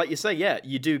 like you say,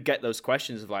 you do get those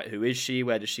questions of like, who is she?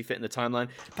 Where does she fit in the timeline?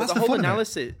 But the whole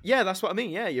analysis, that's what I mean.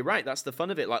 Yeah, you're right. That's the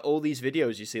fun of it. Like all these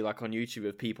videos you see like on YouTube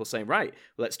of people saying, right,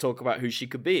 let's talk about who she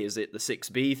could be. Is it the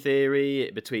 6B theory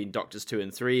between Doctors 2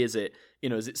 and 3? Is it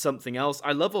something else?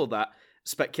 I love all that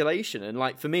speculation. And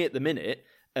like for me at the minute,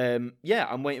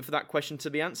 I'm waiting for that question to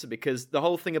be answered, because the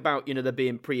whole thing about there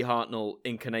being pre-Hartnell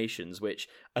incarnations, which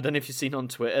I don't know if you've seen on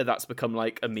Twitter, that's become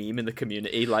like a meme in the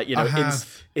community, like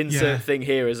insert thing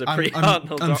here as a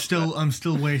pre-Hartnell Doctor. I'm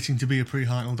still waiting to be a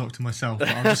pre-Hartnell Doctor myself, but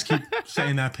I'll just keep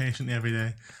sitting there patiently every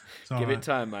day. Give it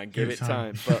time, man. Give it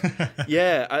time.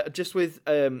 But just with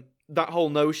that whole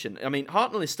notion, I mean,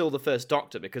 Hartnell is still the first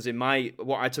Doctor, because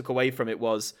what I took away from it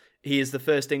was he is the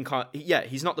first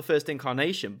he's not the first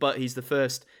incarnation, but he's the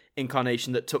first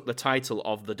incarnation that took the title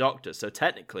of the Doctor. So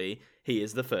technically, he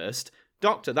is the first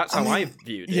Doctor. That's how I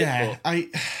viewed it. Yeah,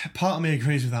 part of me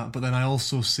agrees with that, but then I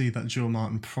also see that Jo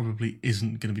Martin probably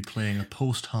isn't going to be playing a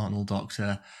post-Hartnell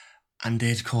Doctor, and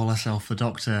did call herself the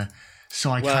Doctor.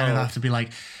 So I kind of have to be like,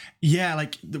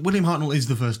 William Hartnell is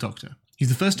the first Doctor. He's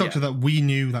the first Doctor that we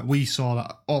knew, that we saw,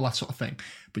 that all that sort of thing.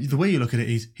 But the way you look at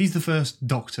it is, he's the first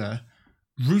Doctor.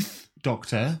 Ruth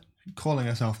Doctor, calling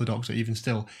herself the Doctor even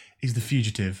still, is the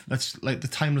fugitive. That's like the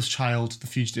Timeless Child, the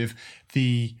fugitive,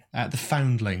 the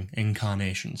foundling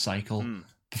incarnation cycle.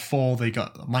 Before they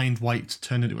got mind wiped,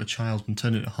 turned into a child, and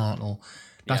turned into Hartnell.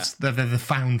 They're the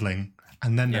foundling,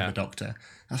 and then they're the Doctor.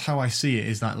 That's how I see it,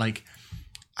 is that like,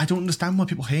 I don't understand why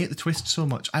people hate the twist so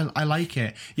much. I like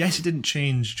it. Yes, it didn't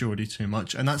change Jodie too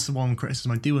much, and that's the one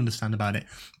criticism I do understand about it.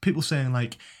 People saying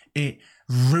like, it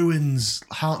ruins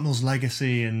Hartnell's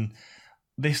legacy and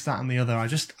this, that, and the other. I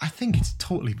think it's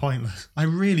totally pointless. I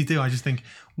really do. I just think,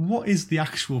 what is the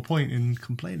actual point in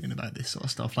complaining about this sort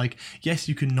of stuff? Like, yes,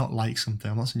 you can not like something.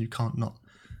 I'm not saying you can't not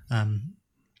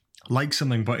like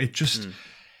something, but it just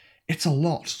it's a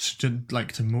lot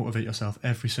to motivate yourself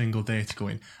every single day to go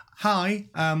in. Hi,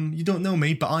 you don't know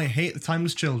me, but I hate the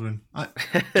Timeless Children.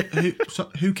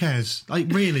 Who cares? Like,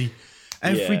 really?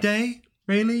 Every day?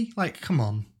 Really? Like, come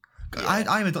on. Yeah.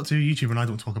 I'm a Doctor Who YouTuber and I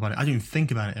don't talk about it. I don't even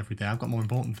think about it every day. I've got more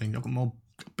important things. I've got more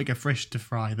bigger fish to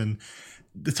fry than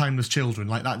the Timeless Children.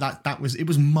 Like, it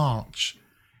was March.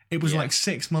 It was like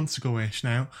 6 months ago-ish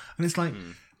now. And it's like,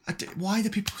 why do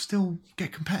people still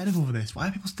get competitive over this? Why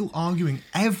are people still arguing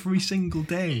every single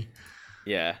day?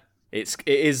 Yeah. It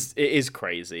is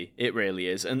crazy. It really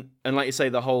is. And like you say,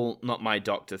 the whole not my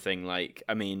doctor thing, like,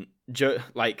 I mean,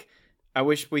 I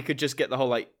wish we could just get the whole,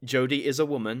 like, Jodie is a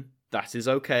woman. That is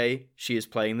okay. She is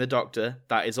playing the doctor.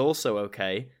 That is also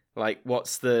okay. Like,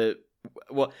 what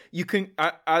you can,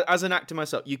 as an actor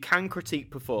myself, you can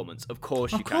critique performance. Of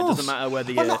course you can. It doesn't matter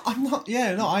whether you're... I'm like,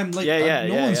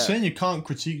 no one's saying you can't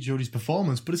critique Jodie's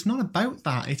performance, but it's not about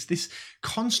that. It's this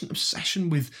constant obsession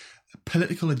with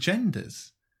political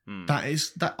agendas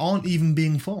that aren't even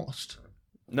being forced.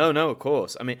 No, of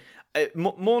course. I mean,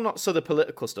 more not so the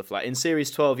political stuff. Like in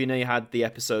series 12, you had the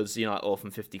episodes, like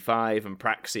Orphan 55 and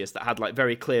Praxeus that had like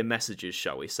very clear messages,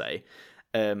 shall we say.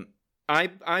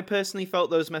 I personally felt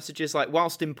those messages, like,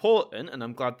 whilst important, and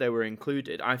I'm glad they were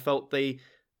included, I felt they,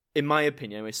 in my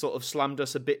opinion, they sort of slammed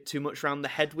us a bit too much around the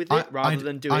head with it, rather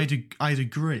than doing... I'd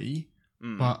agree,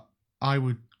 but I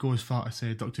would go as far to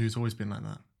say Doctor Who's always been like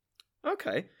that.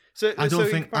 Okay. I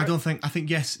think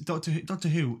yes, Doctor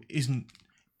Who isn't...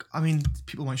 I mean,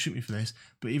 people might shoot me for this,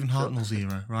 but even Hartnell's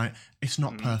era, right? It's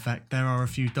not perfect. There are a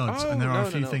few duds, and there are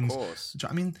a few things...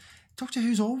 I mean, Doctor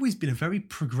Who's always been a very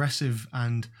progressive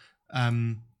and...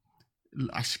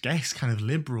 I guess kind of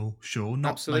liberal show,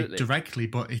 not like directly,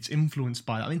 but it's influenced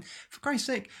by. I mean, for Christ's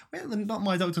sake, well, not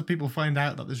my Doctor people find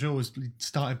out that the show was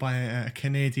started by a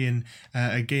Canadian,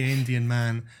 a gay Indian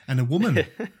man, and a woman.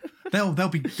 they'll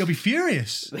be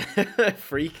furious,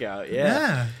 freak out.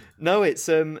 Yeah. No, it's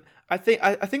I think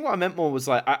what I meant more was,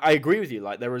 like, I agree with you.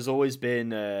 Like, there has always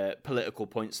been political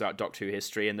points throughout Doctor Who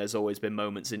history, and there's always been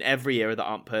moments in every era that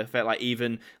aren't perfect. Like,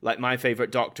 even like my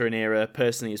favorite Doctor in era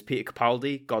personally is Peter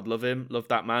Capaldi. God love him, love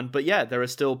that man. But yeah, there are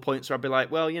still points where I'd be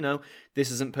like, well, this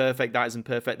isn't perfect, that isn't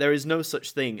perfect. There is no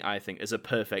such thing, I think, as a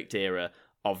perfect era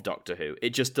of Doctor Who.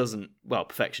 It just doesn't,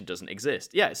 perfection doesn't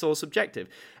exist. Yeah, it's all subjective.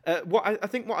 What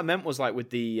I meant was, like,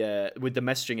 with the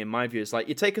messaging, in my view, is like,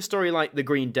 you take a story like The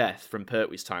Green Death from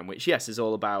Pertwee's time, which, yes, is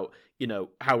all about,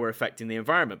 how we're affecting the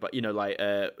environment, but, like,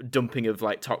 dumping of,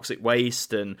 like, toxic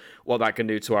waste and what that can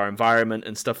do to our environment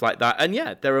and stuff like that. And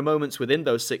yeah, there are moments within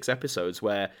those 6 episodes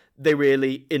where they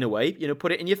really, in a way,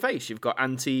 put it in your face. You've got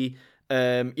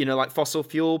like fossil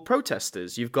fuel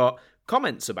protesters. You've got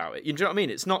comments about it. You know what I mean?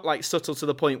 It's not like subtle to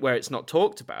the point where it's not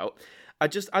talked about. I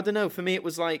don't know. For me, it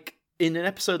was like, in an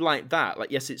episode like that,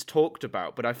 like, yes, it's talked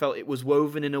about, but I felt it was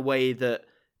woven in a way that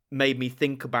made me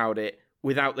think about it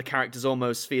without the characters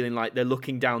almost feeling like they're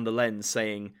looking down the lens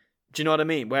saying, do you know what I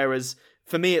mean? Whereas,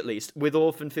 for me at least, with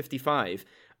Orphan 55,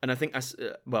 and I think,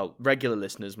 regular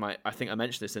listeners might, I think I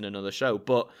mentioned this in another show,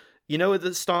 but at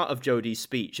the start of Jodie's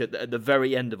speech, at the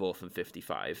very end of Orphan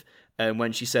 55,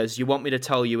 when she says, you want me to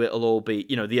tell you it'll all be,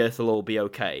 the Earth will all be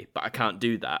okay, but I can't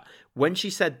do that. When she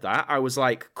said that, I was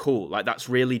like, cool, like, that's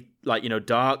really, like,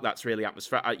 dark, that's really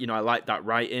atmospheric, I like that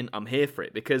writing, I'm here for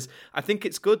it, because I think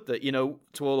it's good that,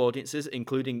 to all audiences,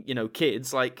 including,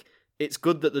 kids, like, it's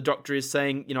good that the Doctor is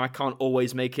saying, I can't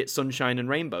always make it sunshine and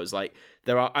rainbows, like,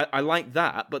 I like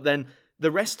that, but then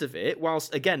the rest of it,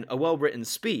 whilst, again, a well-written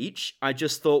speech, I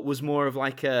just thought was more of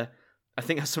like I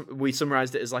think we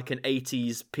summarised it as like an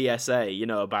 80s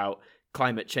PSA, about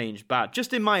climate change bad.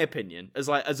 Just in my opinion, as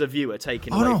a viewer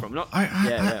taking away from.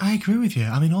 I agree with you.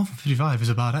 I mean, Orphan 55 is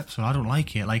a bad episode. I don't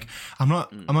like it. Like, I'm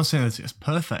not saying that it's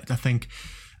perfect. I think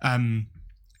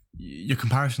your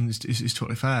comparison is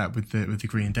totally fair with the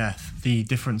Green Death. The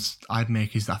difference I'd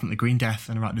make is that I think the Green Death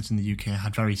and Arachnids in the UK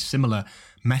had very similar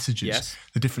messages. Yes.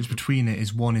 The difference between it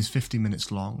is one is 50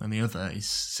 minutes long and the other is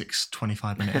 6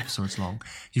 25-minute episodes long.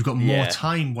 You've got more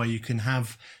time where you can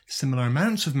have similar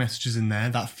amounts of messages in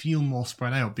there that feel more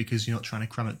spread out because you're not trying to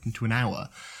cram it into an hour.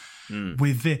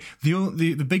 With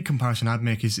the big comparison I'd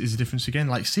make is the difference again.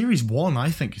 Like, series 1, I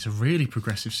think, is a really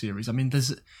progressive series. I mean,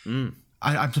 there's...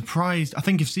 I'm surprised. I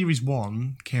think if Series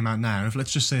 1 came out now, if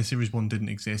let's just say Series 1 didn't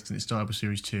exist and it started with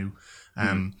Series 2,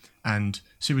 and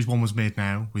Series 1 was made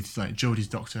now with, like, Jodie's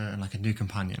Doctor and, like, a new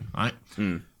companion, right?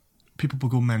 People would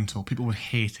go mental. People would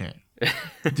hate it.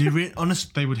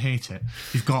 Honestly, they would hate it.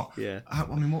 You've got, Yeah.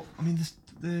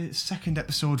 the second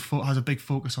episode has a big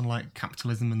focus on like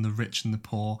capitalism and the rich and the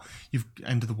poor. You've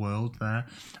end of the world there,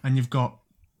 and you've got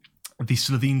the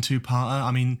Slovene two-parter.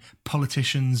 I mean,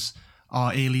 politicians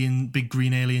are big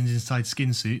green aliens inside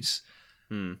skin suits.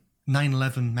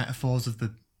 9/11 metaphors of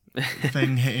the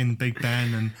thing hitting Big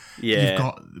Ben, and you've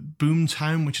got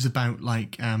Boomtown, which is about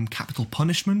like capital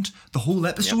punishment. The whole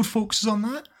episode focuses on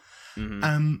that.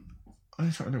 I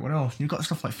don't know what else. You've got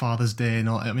stuff like Father's Day and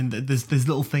all. I mean, there's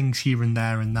little things here and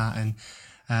there and that,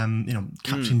 and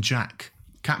Captain Jack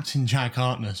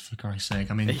Harkness, for Christ's sake.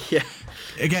 I mean,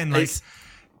 again, like,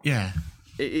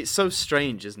 it's so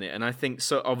strange, isn't it? And I think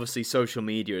so. Obviously, social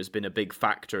media has been a big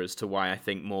factor as to why I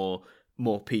think more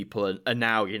people are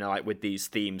now, like with these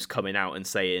themes coming out and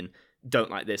saying, don't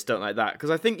like this, don't like that.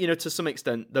 Because I think, to some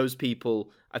extent, those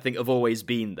people, I think, have always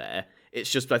been there.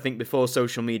 It's just, I think, before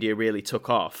social media really took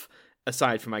off,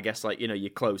 aside from, I guess, like, your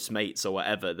close mates or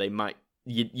whatever, they might,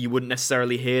 you wouldn't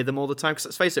necessarily hear them all the time. Because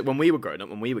let's face it, when we were growing up,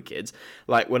 when we were kids,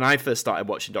 like when I first started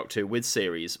watching Doctor Who with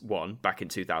Series 1 back in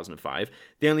 2005,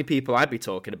 the only people I'd be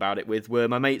talking about it with were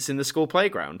my mates in the school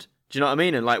playground. Do you know what I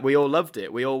mean? And like, we all loved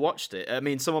it. We all watched it. I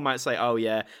mean, someone might say, oh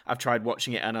yeah, I've tried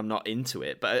watching it and I'm not into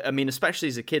it. But I mean, especially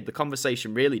as a kid, the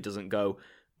conversation really doesn't go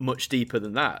much deeper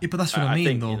than that. Yeah, but that's what I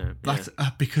mean, though. That's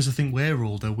because I think we're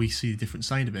older, we see a different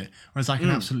side of it. Whereas I can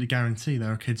absolutely guarantee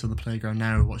there are kids on the playground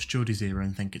now who watch Jodie's era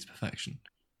and think it's perfection.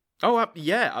 Oh,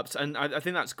 yeah, and I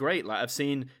think that's great. Like, I've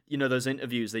seen, those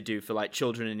interviews they do for, like,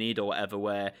 Children in Need or whatever,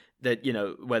 where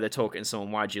they're talking to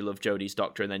someone, why do you love Jodie's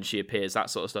Doctor, and then she appears, that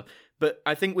sort of stuff. But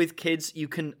I think with kids,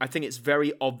 I think it's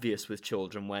very obvious with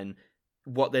children when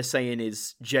what they're saying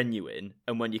is genuine,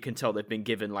 and when you can tell they've been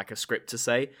given, like, a script to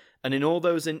say. And in all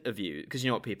those interviews, because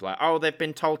you know what people are like, oh, they've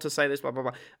been told to say this, blah, blah,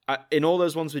 blah. In all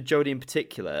those ones with Jodie in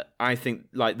particular, I think,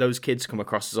 like, those kids come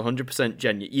across as 100%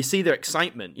 genuine. You see their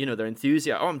excitement, their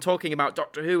enthusiasm. Oh, I'm talking about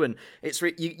Doctor Who, and it's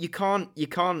you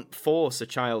can't force a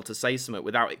child to say something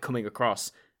without it coming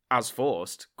across as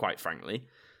forced, quite frankly.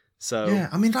 So yeah,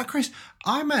 I mean, like, Chris,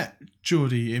 I met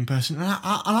Jodie in person, and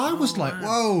I was like,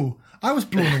 whoa, I was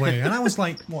blown away, and I was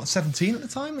like, 17 at the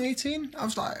time, 18. I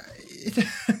was like,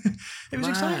 it was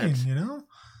exciting,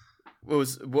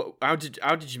 How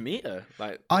did you meet her?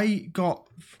 Like, I got,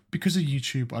 because of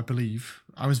YouTube, I believe,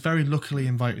 I was very luckily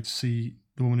invited to see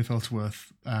The Woman Who Fell to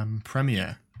Earth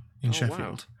premiere in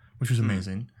Sheffield, which was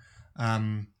amazing.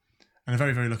 And a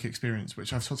very, very lucky experience,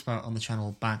 which I've talked about on the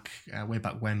channel way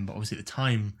back when, but obviously at the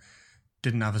time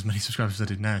didn't have as many subscribers as I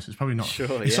did now, so it's probably not.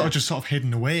 It's sort of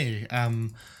hidden away.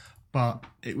 But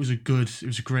it was a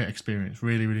great experience.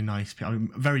 Really, really nice. I mean,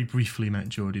 very briefly met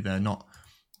Jodie there.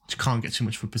 Can't get too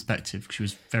much for perspective because she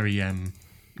was very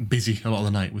busy a lot of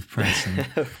the night with press and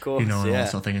of course, and all that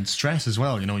sort of thing, and stress as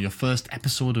well. Your first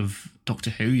episode of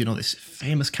Doctor Who. This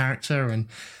famous character, and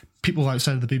people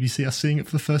outside of the BBC are seeing it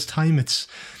for the first time. It's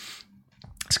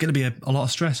going to be a lot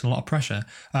of stress and a lot of pressure.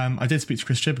 I did speak to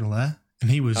Chris Chibnall there, and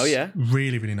he was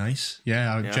really, really nice.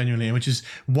 Genuinely, which is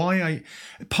why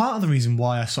part of the reason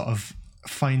why I sort of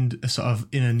find a sort of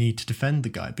inner need to defend the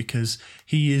guy, because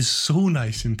he is so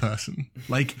nice in person,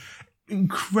 like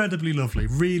incredibly lovely,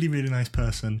 really, really nice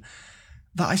person,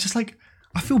 that I just like,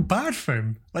 I feel bad for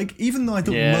him. Like, even though I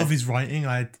don't love his writing,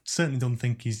 I certainly don't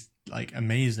think he's like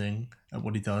amazing at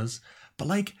what he does. But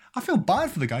like, I feel bad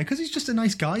for the guy because he's just a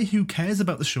nice guy who cares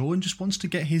about the show and just wants to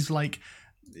get his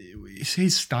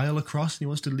style across, and he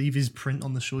wants to leave his print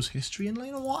on the show's history. And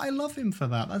you know what? I love him for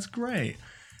that. That's great.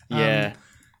 Yeah.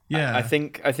 I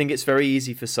think it's very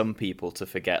easy for some people to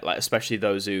forget, like, especially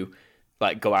those who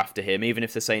like go after him, even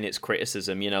if they're saying it's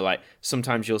criticism. Like,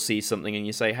 sometimes you'll see something and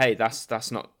you say, hey,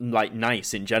 that's not like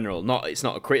nice in general. It's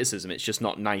not a criticism, it's just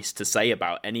not nice to say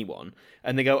about anyone.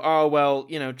 And they go, oh well,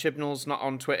 Chibnall's not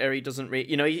on Twitter, he doesn't read,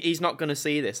 he's not going to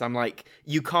see this. I'm like,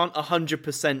 you can't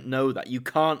 100% know that. You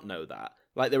can't know that.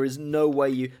 Like, there is no way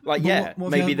you, like,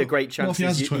 maybe the great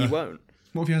chances you won't.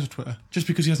 What if he has a Twitter? Just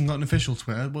because he hasn't got an official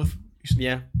Twitter, well,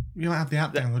 you might have the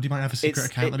app downloaded, you might have a secret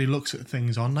account that he looks at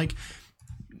things on. Like,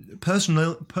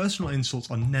 personal insults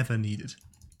are never needed.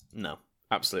 No,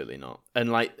 absolutely not.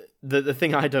 And like, the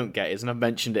thing I don't get is, and I've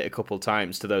mentioned it a couple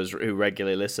times to those who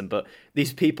regularly listen, but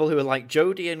these people who are like,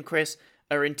 Jodie and Chris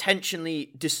are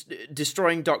intentionally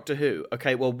destroying Doctor Who.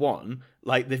 Okay, well, one,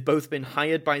 like, they've both been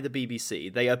hired by the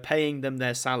BBC, they are paying them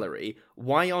their salary.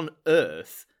 Why on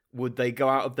earth would they go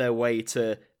out of their way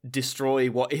to destroy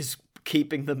what is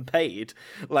keeping them paid?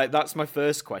 Like, that's my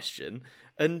first question.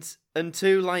 And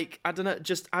two, like, I don't know,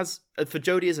 just as for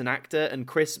Jodie as an actor, and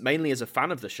Chris mainly as a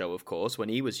fan of the show, of course, when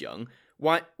he was young,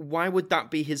 why would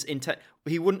that be his intent?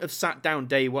 He wouldn't have sat down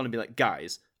day one and be like,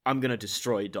 guys, I'm going to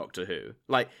destroy Doctor Who.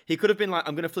 Like, he could have been like,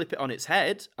 I'm going to flip it on its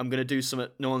head. I'm going to do something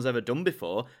no one's ever done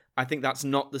before. I think that's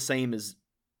not the same as...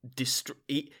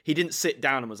 He didn't sit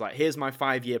down and was like, here's my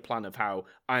 5-year plan of how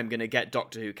I'm going to get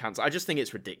Doctor Who cancelled. I just think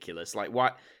it's ridiculous. Like,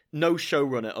 why? No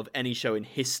showrunner of any show in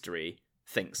history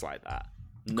thinks like that.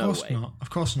 No way. Of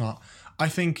course not. I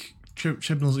think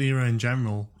Chibnall's era in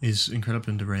general is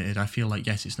incredibly underrated. I feel like,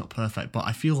 yes, it's not perfect, but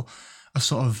I feel a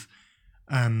sort of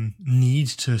need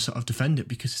to sort of defend it,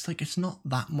 because it's like, it's not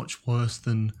that much worse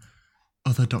than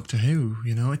other Doctor Who,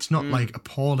 you know? It's not like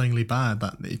appallingly bad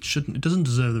that it doesn't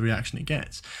deserve the reaction it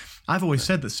gets. I've always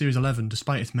said that Series 11,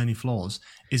 despite its many flaws,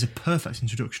 is a perfect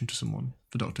introduction to someone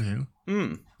for Doctor Who.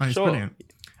 It's brilliant.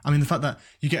 I mean, the fact that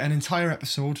you get an entire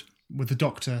episode with the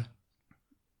Doctor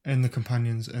and the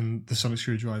companions and the sonic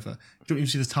screwdriver. You don't even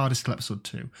see the TARDIS till episode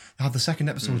 2. You have the second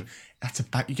episode, that's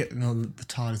about, you get to know the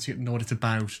TARDIS, you get to know what it's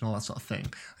about and all that sort of thing.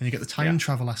 And you get the time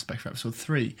travel aspect for episode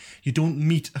 3. You don't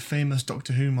meet a famous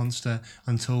Doctor Who monster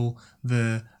until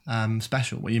the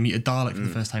special, where you meet a Dalek for the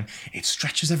first time. It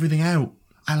stretches everything out.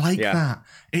 I like that.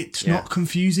 It's not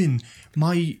confusing.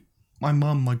 My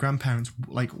mum, my grandparents,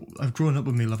 like, have grown up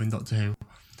with me loving Doctor Who.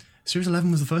 Series 11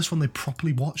 was the first one they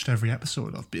properly watched every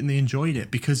episode of, and they enjoyed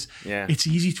it because it's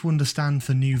easy to understand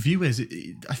for new viewers.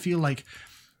 I feel like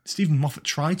Stephen Moffat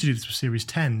tried to do this with Series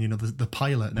 10, you know, the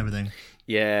pilot and everything.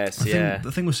 Yes,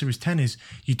 The thing with Series 10 is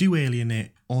you do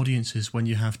alienate audiences when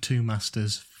you have 2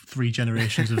 masters, 3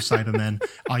 generations of Cybermen,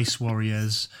 Ice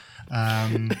Warriors.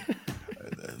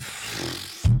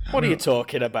 What are you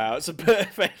talking about? It's a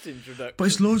perfect introduction. But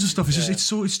it's loads of stuff. It's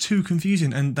just it's too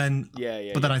confusing. And then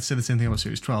but then I'd say the same thing about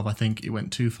Series 12. I think it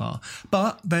went too far.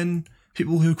 But then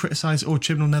people who criticise,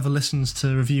 Chibnall never listens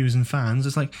to reviews and fans,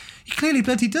 it's like, he clearly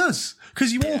bloody does.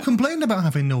 Because you all complained about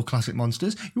having no classic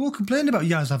monsters. You all complained about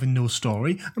Yaz having no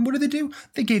story. And what do?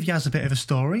 They gave Yaz a bit of a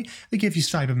story. They gave you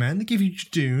Cybermen. They give you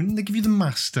Jadun. They give you the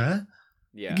Master.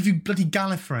 Yeah. They give you bloody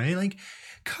Gallifrey. Like,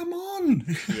 come on.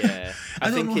 Yeah.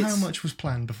 I don't know how much was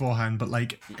planned beforehand, but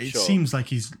like, it seems like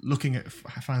he's looking at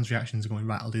fans' reactions and going,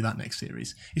 right, I'll do that next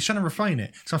series. He's trying to refine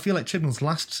it. So I feel like Chibnall's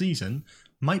last season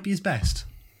might be his best.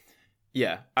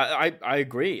 Yeah, I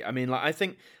agree. I mean, like,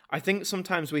 I think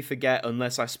sometimes we forget,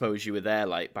 unless I suppose you were there,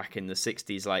 like, back in the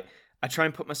 60s, like, I try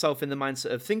and put myself in the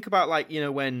mindset of, think about, like, you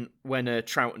know, when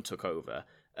Troughton took over,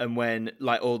 and when,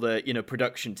 like, all the, you know,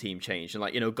 production team changed, and,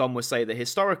 like, you know, gone were, say, the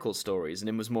historical stories, and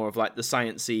it was more of, like, the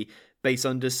sciencey base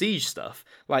under siege stuff.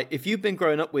 Like, if you've been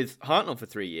growing up with Hartnell for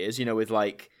 3 years, you know, with,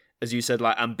 like, as you said,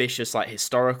 like, ambitious, like,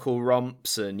 historical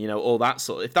romps and, you know, all that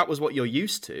sort of, if that was what you're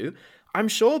used to, I'm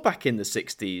sure back in the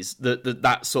 60s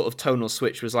that sort of tonal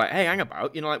switch was like, hey, hang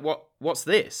about, you know, like, what's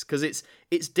this? Because it's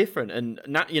different, and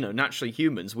you know, naturally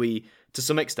humans, we, to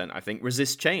some extent, I think,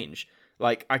 resist change.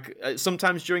 Like,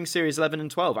 sometimes during Series 11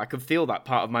 and 12, I could feel that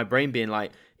part of my brain being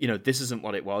like, you know, this isn't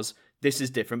what it was, this is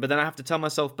different. But then I have to tell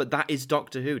myself, but that is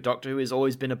Doctor Who. Doctor Who has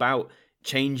always been about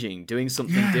changing, doing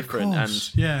something different.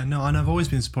 And I've always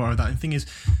been supportive of that. And the thing is,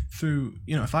 through,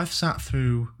 you know, if I've sat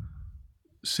through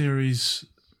Series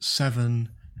 7,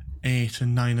 8,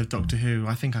 and 9 of Doctor Who,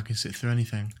 I think I can sit through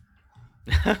anything.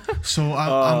 So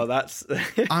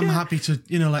I'm happy to,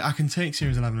 you know, like, I can take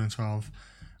Series 11 and 12,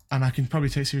 and I can probably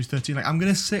take Series 13. Like, I'm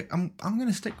gonna stick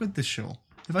with this show.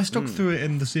 If I stuck through it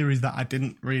in the series that I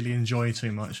didn't really enjoy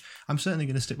too much, I'm certainly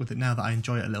gonna stick with it now that I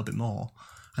enjoy it a little bit more.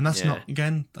 And that's not,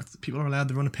 again, people are allowed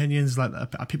their own opinions. Like,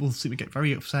 people seem to get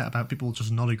very upset about people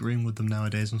just not agreeing with them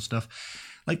nowadays and stuff.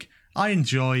 Like, I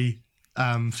enjoy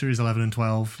Series 11 and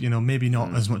 12, you know, maybe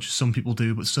not as much as some people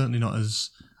do, but certainly not as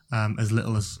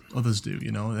little as others do,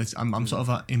 you know. I'm sort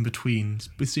of in between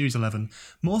with Series 11,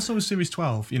 more so with Series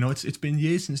 12. You know, it's been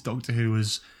years since Doctor Who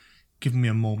has given me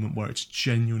a moment where it's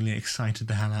genuinely excited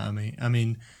the hell out of me. I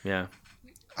mean,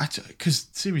 because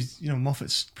series, you know,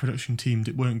 Moffat's production team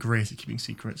weren't great at keeping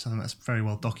secrets. I think that's very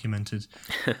well documented.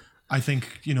 I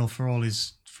think, you know, for all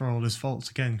his faults,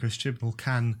 again, Chris Chibnall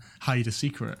can hide a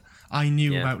secret. I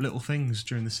knew about little things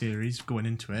during the series going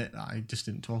into it that I just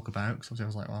didn't talk about, because I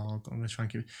was like, well, I'm going to try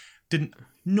and keep it.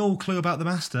 No clue about the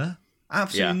Master.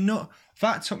 Absolutely not.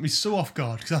 That took me so off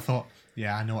guard, because I thought,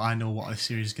 I know what this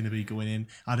series is going to be going in.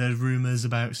 I'd heard rumours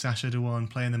about Sacha Dhawan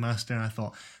playing the Master, and I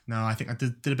thought, no, I think I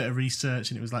did a bit of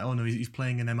research, and it was like, oh no, he's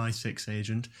playing an MI6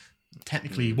 agent.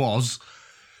 Technically he was.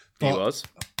 But he was.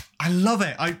 I love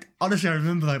it. I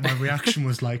remember, like, my reaction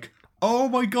was like, oh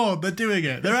my god, they're doing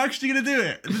it. They're actually going to do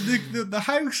it. The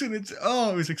house, and it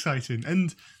was exciting.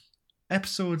 And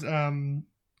episode 5,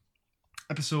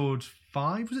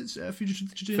 was it?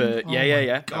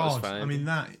 God. That was fine. I mean,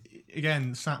 that,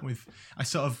 again, I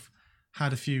sort of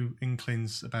had a few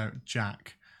inklings about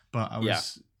Jack, but I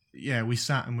was yeah, we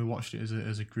sat and we watched it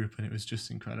as a group, and it was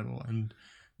just incredible. And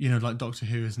you know, like Doctor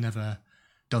Who has never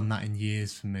done that in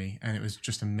years for me, and it was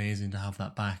just amazing to have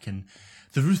that back. And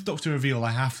the Ruth Doctor reveal,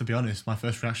 I have to be honest, my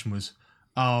first reaction was,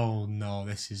 oh no,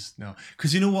 this is no,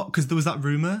 because you know what? Because there was that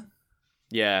rumor.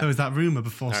 Yeah, there was that rumor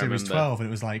before Series 12, and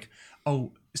it was like,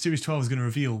 oh, Series 12 is going to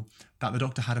reveal that the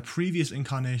Doctor had a previous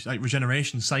incarnation, like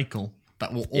regeneration cycle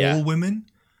that were all women.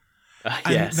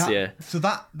 Yes, So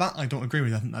that I don't agree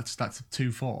with. I think that's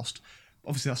too forced.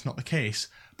 Obviously, that's not the case.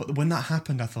 But when that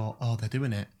happened, I thought, oh, they're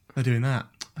doing it. They're doing that.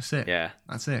 That's it. Yeah.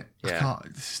 That's it. Yeah. I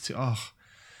can't. This is too,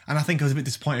 And I think I was a bit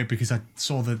disappointed because I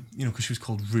saw because she was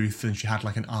called Ruth and she had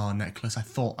like an R necklace. I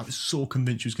was so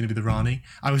convinced she was going to be the Rani.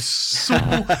 I was so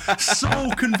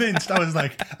convinced. I was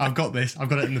like, I've got this. I've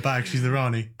got it in the bag. She's the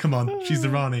Rani. Come on, she's the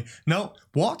Rani. No,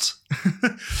 what?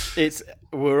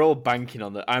 We're all banking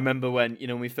on that. I remember when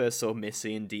we first saw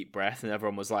Missy in Deep Breath, and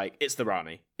everyone was like, "It's the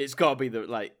Rani. It's got to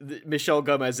be Michelle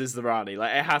Gomez is the Rani.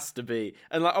 Like it has to be."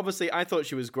 And like obviously, I thought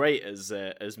she was great as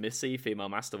Missy, female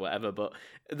master, whatever. But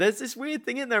there's this weird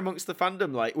thing in there amongst the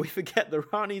fandom. Like we forget the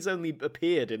Rani's only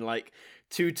appeared in like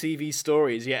 2 TV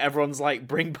stories, yet everyone's like,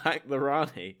 "Bring back the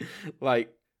Rani."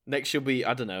 Like. Next she'll be,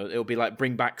 I don't know, it'll be like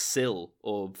Bring Back Syl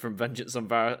or from Vengeance on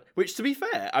Vara, which to be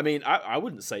fair, I mean, I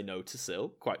wouldn't say no to Syl,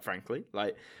 quite frankly,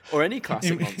 like, or any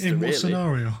classic monster, in what really.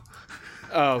 scenario?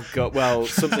 Oh, God, well,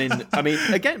 something, I mean,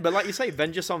 again, but like you say,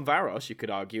 Vengeance on Varos, you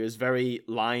could argue, is very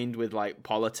lined with like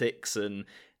politics and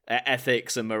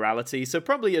ethics and morality, so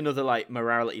probably another like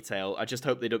morality tale. I just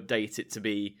hope they'd update it to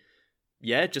be,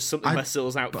 just something where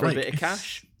Syl's out for a bit of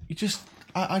cash.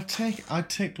 I'd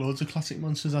take loads of classic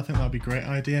monsters. I think that'd be a great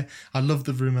idea. I love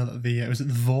the rumor that was it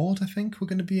the Vord, I think, we're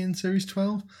going to be in Series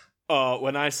 12. Oh,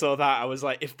 when I saw that, I was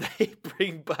like, if they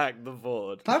bring back the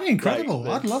Vord, that'd be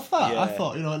incredible. I'd love that. Yeah. I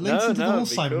thought, it links into the whole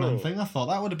Cyberman thing. I thought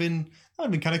that would have been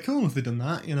kind of cool if they'd done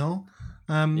that,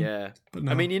 But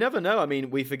no. I mean, you never know. I mean,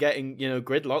 we forgetting,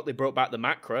 Gridlock. They brought back the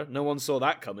Macra. No one saw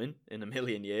that coming in a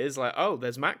million years. Like, oh,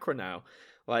 there's Macra now.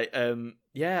 Like,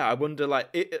 I wonder,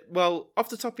 like, well, off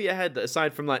the top of your head,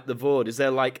 aside from, like, the Vord, is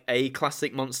there, like, a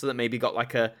classic monster that maybe got,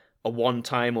 like, a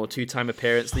one-time or two-time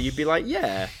appearance that you'd be like,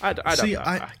 yeah, I'd have that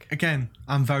back? Again,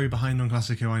 I'm very behind on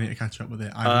Classic Who. I need to catch up with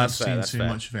it. I've not seen too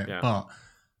much of it, but,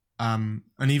 and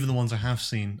even the ones I have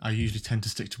seen, I usually tend to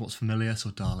stick to what's familiar,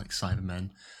 so Daleks, Cybermen,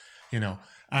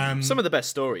 Some of the best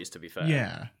stories, to be fair.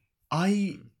 Yeah.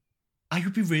 I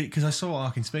would be really, because I saw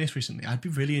Ark in Space recently, I'd be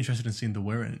really interested in seeing the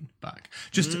Wirren back.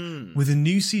 Just with a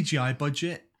new CGI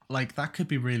budget, like that could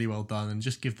be really well done and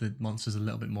just give the monsters a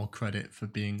little bit more credit for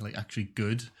being like actually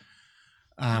good.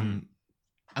 I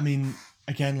mean,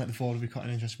 again, like the Vord would be quite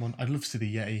an interesting one. I'd love to see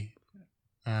the Yeti.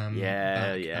 The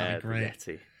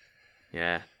Yeti.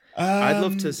 Yeah. I'd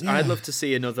love to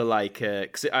see another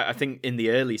because I think in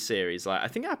the early series, like I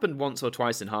think it happened once or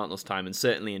twice in Hartnell's time, and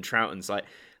certainly in Troughton's,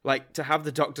 like to have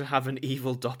the Doctor have an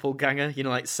evil doppelganger,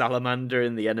 like Salamander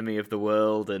and the Enemy of the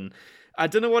World, and I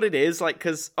don't know what it is, like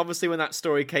because obviously when that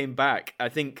story came back, I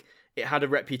think it had a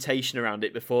reputation around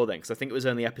it before then, because I think it was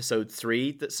only episode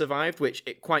 3 that survived, which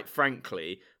quite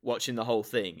frankly, watching the whole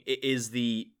thing, it is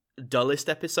the dullest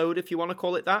episode, if you want to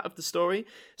call it that, of the story.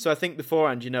 So I think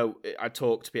beforehand, I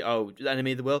talked to people,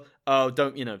 Enemy of the World,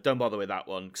 don't bother with that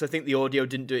one, because I think the audio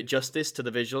didn't do it justice to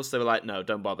the visuals. So they were like, no,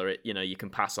 don't bother it, you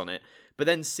can pass on it. But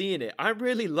then seeing it, I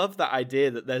really love that idea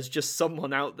that there's just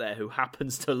someone out there who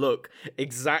happens to look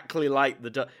exactly like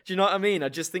do you know what I mean? I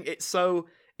just think it's so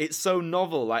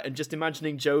novel, like, and just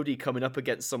imagining Jodie coming up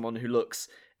against someone who looks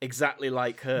exactly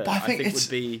like her, I think would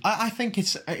be. I think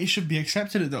it should be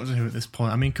accepted at Doctor Who at this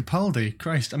point. I mean, Capaldi,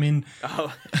 Christ. I mean,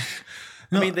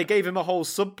 I mean, they gave him a whole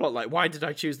subplot. Like, why did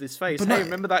I choose this face? Hey,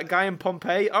 remember that guy in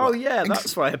Pompeii? Oh yeah,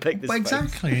 that's why I picked this.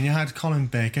 Exactly. And you had Colin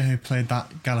Baker who played that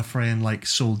Gallifreyan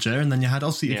soldier, and then you had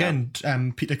also again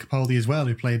Peter Capaldi as well,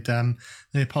 who played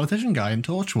the politician guy in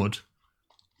Torchwood.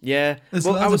 Yeah, there's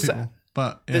people.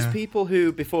 But there's people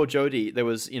who before Jodie, there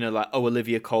was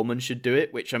Olivia Colman should do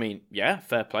it, which I mean, yeah,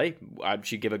 fair play.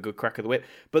 She'd give a good crack of the whip.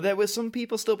 But there was some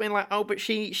people still being like, oh, but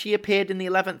she appeared in the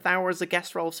 11th hour as a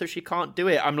guest role, so she can't do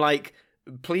it. I'm like,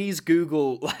 please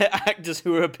Google actors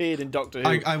who appeared in Doctor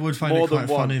Who. I would find it quite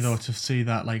funny though to see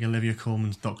that Olivia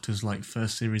Colman's Doctor's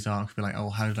first series arc be like, oh,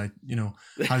 how did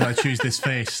I choose this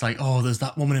face? Like, oh, there's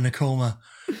that woman in a coma.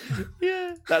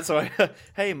 Yeah, that's why.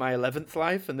 Hey, my 11th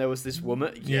life, and there was this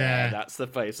woman. Yeah, that's the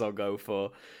face I'll go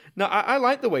for. No, I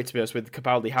like the way, to be honest, with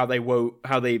Capaldi, how they wove.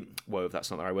 That's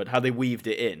not the right word. How they weaved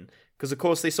it in. Because, of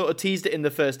course, they sort of teased it in the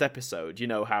first episode. You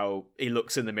know, how he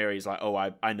looks in the mirror, he's like, oh,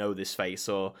 I know this face,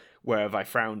 or where have I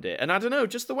found it? And I don't know,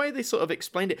 just the way they sort of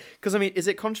explained it. Because, I mean, is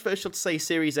it controversial to say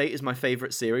Series 8 is my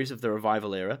favourite series of the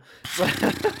Revival era?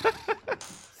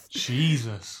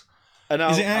 Jesus. And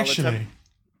is it actually?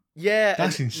 Yeah.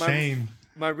 That's insane.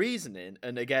 My reasoning,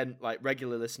 and again, like,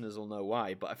 regular listeners will know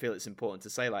why, but I feel it's important to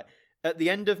say, like, at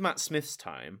the end of Matt Smith's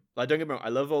time, like, don't get me wrong, I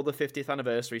love all the 50th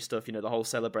anniversary stuff, you know, the whole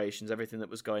celebrations, everything that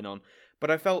was going on.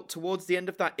 But I felt towards the end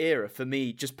of that era, for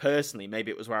me, just personally, maybe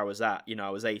it was where I was at, you know,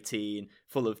 I was 18,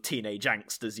 full of teenage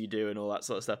angst as you do and all that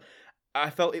sort of stuff.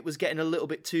 I felt it was getting a little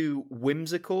bit too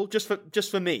whimsical, just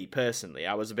for me personally.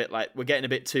 I was a bit like, we're getting a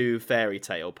bit too fairy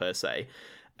tale per se.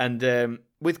 And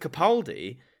with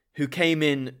Capaldi, who came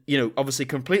in, you know, obviously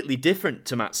completely different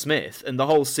to Matt Smith, and the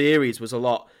whole series was a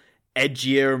lot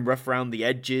edgier and rough around the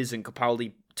edges, and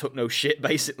Capaldi took no shit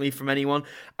basically from anyone.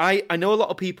 I know a lot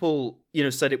of people, you know,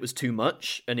 said it was too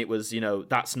much, and it was, you know,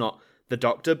 that's not the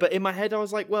Doctor. But in my head, I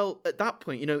was like, well, at that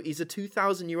point, you know, he's a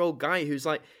 2,000-year-old guy who's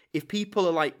like, if people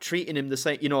are like treating him the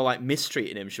same, you know, like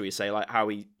mistreating him, should we say, like how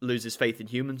he loses faith in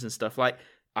humans and stuff, like,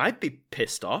 I'd be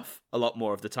pissed off a lot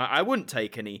more of the time. I wouldn't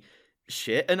take any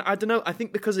shit. And I don't know, I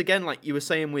think because, again, like you were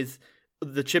saying with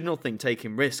the Chibnall thing,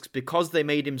 taking risks, because they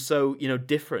made him so, you know,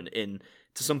 different in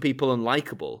to some people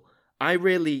unlikable, I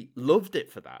really loved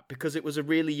it for that, because it was a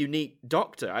really unique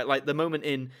Doctor. I like the moment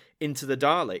in Into the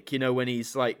Dalek, you know, when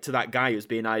he's like to that guy who's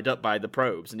being eyed up by the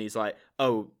probes, and he's like,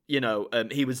 oh, you know,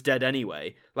 he was dead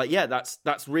anyway. Like, yeah,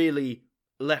 that's really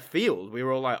left field. We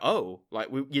were all like, oh, like,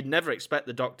 you'd never expect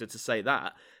the Doctor to say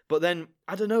that. But then,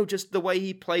 I don't know, just the way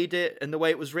he played it and the way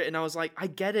it was written, I was like, I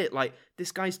get it. Like,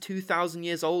 this guy's 2,000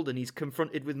 years old, and he's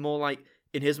confronted with more, like,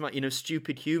 in his mind, you know,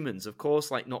 stupid humans. Of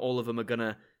course, like, not all of them are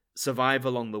gonna survive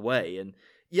along the way. And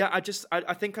yeah,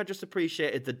 I think I just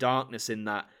appreciated the darkness in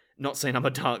that. Not saying I'm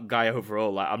a dark guy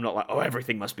overall. Like, I'm not like, oh,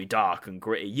 everything must be dark and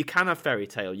gritty. You can have fairy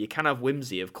tale, you can have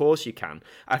whimsy, of course you can.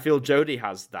 I feel Jodie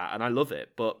has that, and I love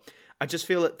it. But I just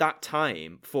feel at that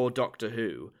time for Doctor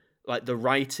Who, like the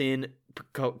writing,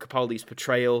 Capaldi's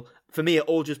portrayal, for me, it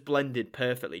all just blended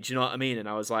perfectly. Do you know what I mean? And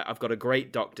I was like, I've got a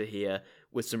great Doctor here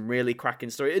with some really cracking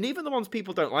story, and even the ones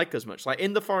people don't like as much, like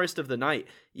In the Forest of the Night.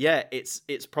 Yeah, it's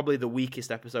probably the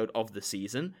weakest episode of the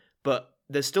season, but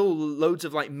there's still loads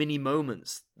of like mini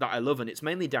moments that I love, and it's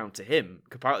mainly down to him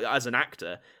as an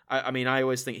actor. I mean, I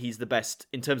always think he's the best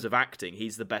in terms of acting.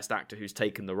 He's the best actor who's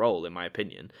taken the role, in my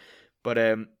opinion. But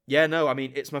yeah, no, I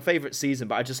mean, it's my favorite season,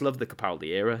 but I just love the Capaldi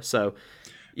era. So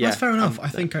yeah, that's fair enough. I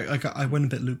think I went a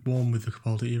bit lukewarm with the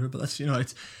Capaldi era, but that's, you know,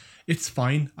 it's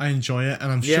fine. I enjoy it, and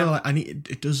I'm sure like,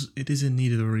 it is in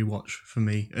need of a rewatch for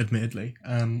me, admittedly.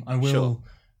 I will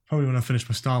probably, when I finish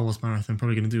my Star Wars marathon,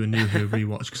 probably going to do a New Who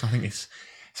rewatch, because I think it's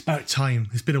about time.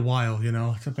 It's been a while, you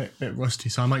know. It's a bit rusty,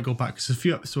 so I might go back, because there's a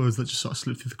few episodes that just sort of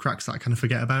slip through the cracks that I kind of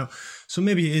forget about. So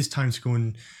maybe it is time to go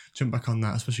and jump back on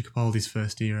that, especially Capaldi's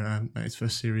first era, his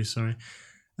first series. Sorry.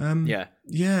 Yeah.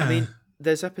 I mean,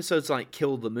 there's episodes like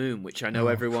Kill the Moon, which I know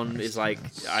everyone is like,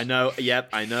 I know,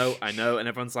 and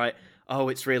everyone's like, oh,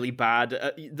 it's really bad.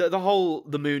 The whole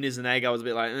the moon is an egg, I was a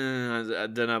bit like, I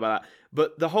don't know about that.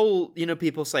 But the whole, you know,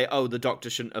 people say, oh, the Doctor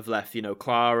shouldn't have left, you know,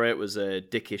 Clara, it was a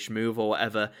dickish move or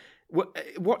whatever.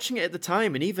 Watching it at the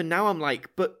time, and even now I'm like,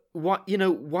 but what, you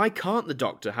know, why can't the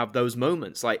Doctor have those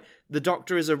moments? Like, the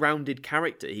Doctor is a rounded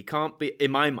character. He can't be,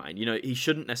 in my mind, you know,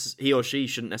 he or she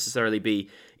shouldn't necessarily be,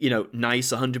 you know, nice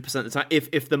 100% of the time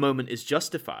if the moment is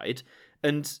justified.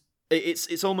 And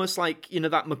it's almost like, you know,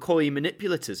 that McCoy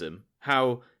manipulatism,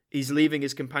 how he's leaving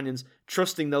his companions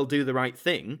trusting they'll do the right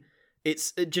thing. Do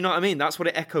you know what I mean? That's what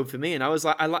it echoed for me. And I was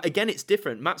like, again, it's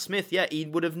different. Matt Smith, yeah, he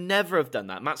would have never have done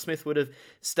that. Matt Smith would have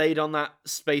stayed on that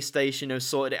space station, you know,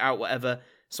 sorted it out, whatever.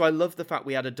 So I love the fact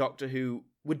we had a Doctor who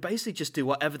would basically just do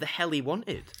whatever the hell he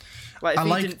wanted. Like, if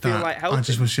he didn't feel like helping, I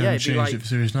just wish he hadn't changed it for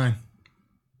Series 9.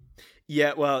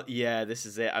 Yeah, well, yeah, this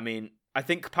is it. I mean, I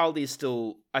think Capaldi is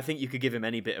still, I think you could give him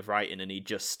any bit of writing and he'd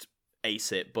just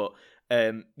ace it. But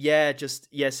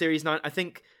Series 9, I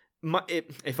think,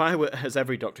 if I were, as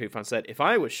every Doctor Who fan said, if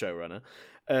I was showrunner,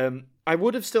 I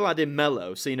would have still had him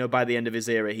mellow. So, you know, by the end of his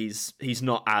era, he's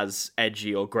not as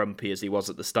edgy or grumpy as he was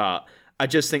at the start. I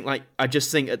just think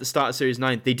at the start of Series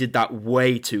 9, they did that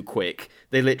way too quick.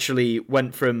 They literally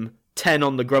went from 10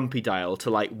 on the grumpy dial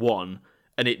to like 1,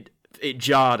 and it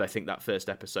jarred, I think, that first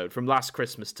episode. From Last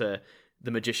Christmas to The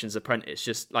Magician's Apprentice,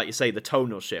 just like you say, the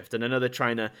tonal shift, and another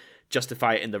trying to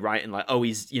justify it in the writing, like, oh,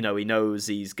 he's, you know, he knows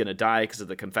he's going to die because of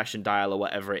the confession dial or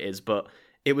whatever it is, but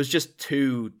it was just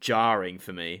too jarring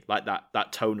for me, like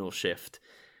that tonal shift.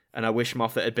 And I wish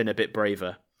Moffat had been a bit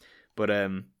braver. But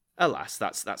alas,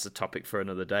 that's a topic for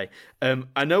another day.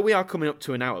 I know we are coming up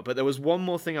to an hour, but there was one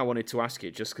more thing I wanted to ask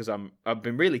you, just because I've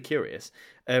been really curious.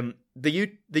 The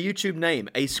YouTube name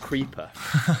Ace Creeper.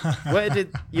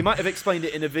 You might have explained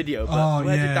it in a video, but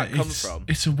where did that come from?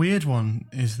 It's a weird one.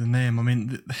 Is the name? I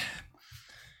mean,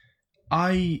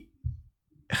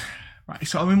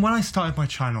 when I started my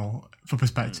channel, for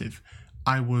perspective,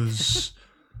 I was.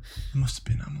 I must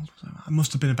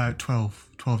have been about 12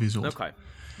 years old. Okay.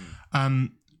 I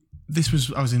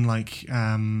was in I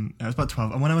was about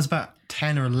 12, and when I was about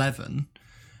 10 or 11,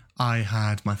 I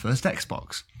had my first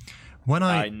Xbox.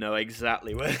 I know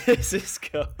exactly where this is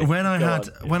going. When I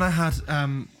had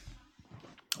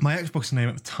my Xbox name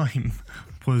at the time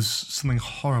was something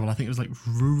horrible. I think it was like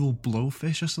Rural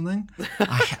Blowfish or something.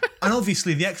 And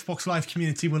obviously the Xbox Live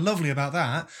community were lovely about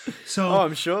that. So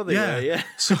I'm sure they were, yeah.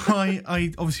 So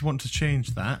I obviously wanted to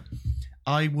change that.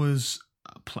 What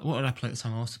did I play at the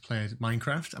time? I also played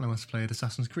Minecraft and I also played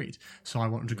Assassin's Creed. So I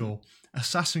wanted to go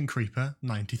Assassin Creeper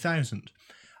 90,000.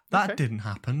 That didn't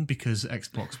happen because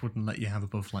Xbox wouldn't let you have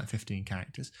above 15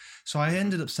 characters. So I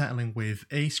ended up settling with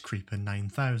Ace Creeper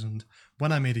 9000.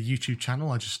 When I made a YouTube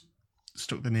channel, I just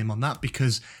stuck the name on that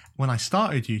because when I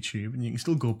started YouTube, and you can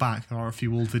still go back, there are a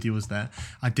few old videos there,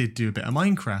 I did do a bit of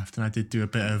Minecraft and I did do a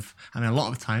bit of, a lot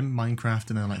of the time, Minecraft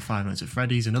and then 5 Nights at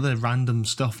Freddy's and other random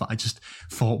stuff that I just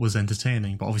thought was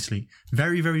entertaining, but obviously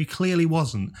very, very clearly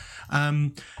wasn't.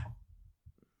 I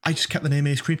just kept the name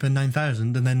Ace Creeper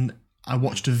 9000 and then I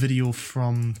watched a video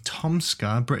from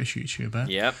Tomska, a British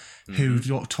YouTuber, who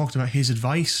talked about his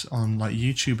advice on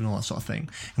YouTube and all that sort of thing.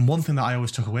 And one thing that I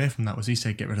always took away from that was he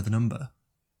said, get rid of the number.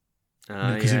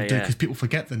 Because people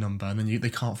forget the number and then they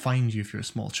can't find you if you're a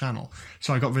small channel.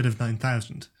 So I got rid of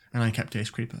 9000 and I kept Ace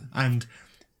Creeper. And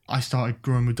I started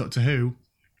growing with Doctor Who.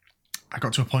 I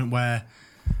got to a point where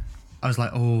I was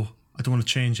like, oh, I don't want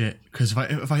to change it because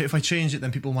if I change it,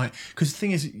 then people might. Because the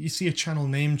thing is, you see a channel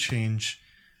name change,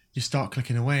 you start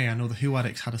clicking away. I know the Who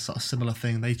Addicts had a sort of similar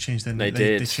thing. They changed their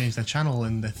they changed their channel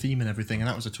and their theme and everything, and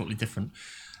that was a totally different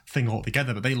thing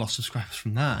altogether. But they lost subscribers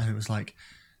from that, and it was like,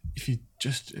 if you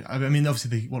just, obviously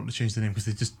they wanted to change the name because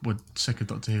they just were sick of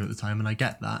Doctor Who at the time, and I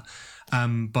get that.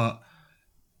 But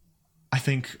I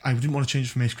think I didn't want to change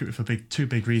it from Ace Creeper for two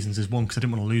big reasons. Is one, because I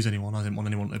didn't want to lose anyone. I didn't want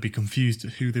anyone to be confused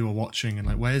at who they were watching and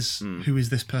who is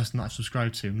this person that I've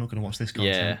subscribed to? I'm not going to watch this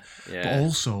content. Yeah. But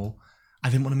also, I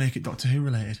didn't want to make it Doctor Who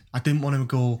related. I didn't want to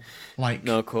go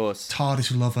no, of course,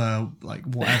 TARDIS lover,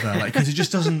 whatever, because it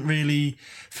just doesn't really.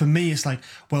 For me, it's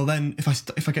well, then if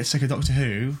I get sick of Doctor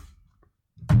Who,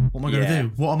 what am I going to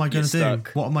do? What am I going to do?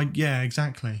 What am I? Yeah,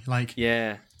 exactly.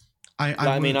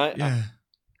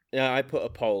 I put a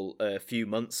poll a few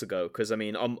months ago because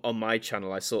on my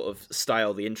channel I sort of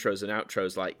style the intros and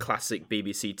outros like classic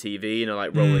BBC TV,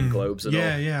 Rolling Globes and all.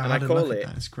 Yeah, and I call it.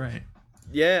 That's great.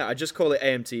 Yeah, I just call it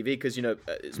AMTV because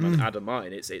it's my ad of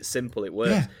mine. It's simple, it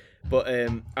works. Yeah. But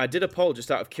I did a poll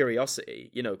just out of curiosity,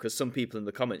 because some people in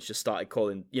the comments just started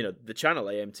calling the channel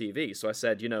AMTV. So I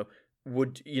said,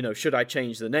 should I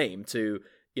change the name to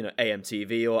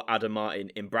AMTV or Adam Martin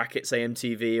in brackets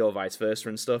AMTV or vice versa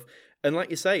and stuff? And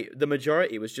like you say, the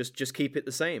majority was just keep it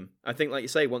the same. I think, like you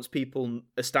say, once people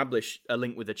establish a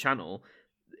link with the channel,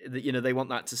 they want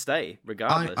that to stay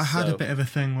regardless. I had a bit of a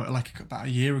thing about a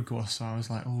year ago or so. I was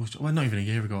like, not even a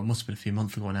year ago. It must have been a few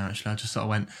months ago now, actually. I just sort of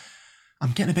went,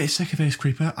 I'm getting a bit sick of Ace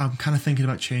Creeper. I'm kind of thinking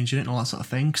about changing it and all that sort of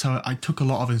thing. So I took a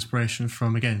lot of inspiration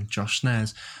from, again, Josh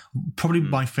Snares. Probably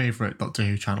my favourite Doctor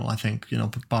Who channel, I think,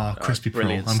 bar Crispy Pro.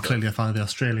 I'm clearly a fan of the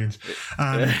Australians.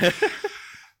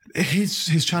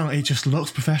 His channel, it just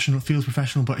looks professional, it feels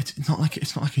professional, but it's not like a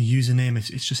username.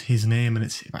 It's just his name and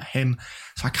it's about him.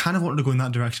 So I kind of wanted to go in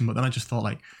that direction, but then I just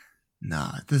thought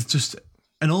nah,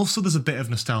 and also there's a bit of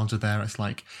nostalgia there. It's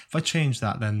if I change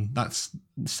that, then that's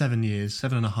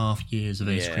 7.5 years of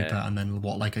Ace Creeper, and then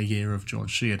a year of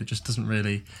George Sheard. It just doesn't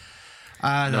really.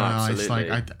 I don't know. Absolutely.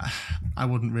 It's I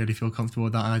wouldn't really feel comfortable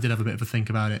with that, and I did have a bit of a think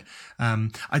about it.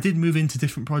 I did move into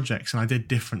different projects, and I did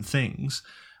different things.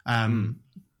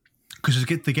 Because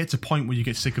they get to a point where you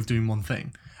get sick of doing one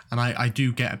thing, and I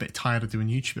do get a bit tired of doing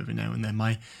YouTube every now and then.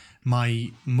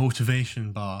 My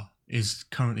motivation bar is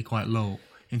currently quite low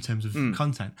in terms of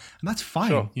content, and that's fine.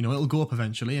 Sure. It'll go up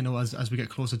eventually. As we get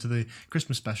closer to the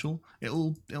Christmas special,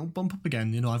 it'll bump up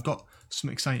again. I've got some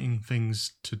exciting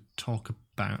things to talk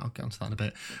about. I'll get onto that in a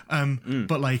bit.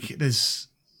 But there's.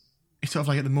 It's sort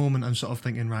of at the moment I'm sort of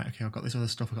thinking, right, okay, I've got this other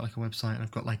stuff, I've got a website, and I've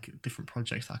got different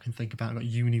projects that I can think about. I've got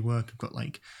uni work, I've got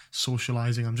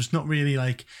socializing. I'm just not really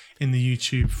in the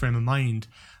YouTube frame of mind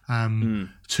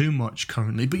too much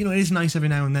currently. But it is nice every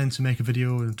now and then to make a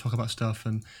video and talk about stuff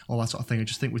and all that sort of thing. I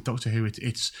just think with Doctor Who,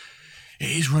 it's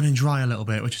it is running dry a little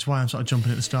bit, which is why I'm sort of jumping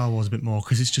into Star Wars a bit more,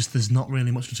 because it's just there's not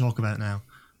really much to talk about now.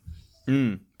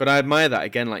 But I admire that,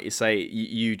 again, like you say,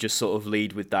 you just sort of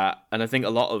lead with that. And I think a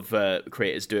lot of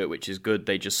creators do it, which is good.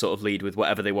 They just sort of lead with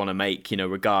whatever they want to make,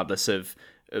 regardless of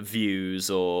views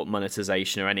or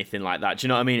monetization or anything like that. Do you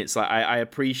know what I mean? It's like I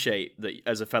appreciate that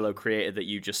as a fellow creator that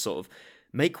you just sort of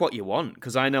make what you want,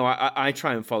 because I know I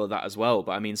try and follow that as well.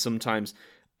 But I mean, sometimes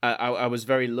I was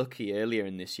very lucky earlier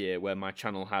in this year where my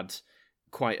channel had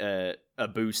quite a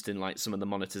boost in like some of the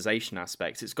monetization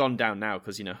aspects. It's gone down now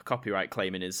because copyright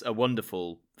claiming is a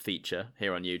wonderful feature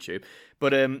here on YouTube.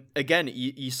 But again,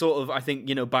 you sort of, I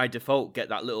think, by default get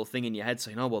that little thing in your head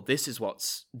saying, oh well, this is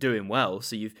what's doing well,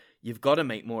 so you've got to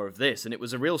make more of this. And it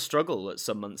was a real struggle at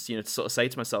some months, to sort of say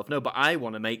to myself, no, but I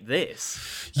want to make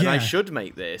this, and I should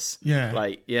make this. Yeah,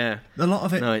 like a lot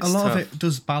of it. No, a lot of it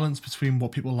does balance between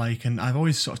what people like, and I've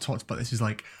always sort of talked about this. Is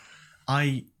like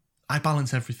I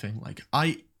balance everything. Like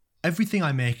everything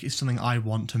I make is something I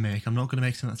want to make. I'm not going to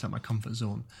make something that's out my comfort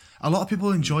zone. A lot of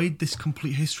people enjoyed this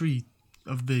complete history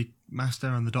of the Master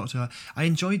and the Doctor. I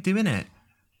enjoyed doing it.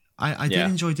 I did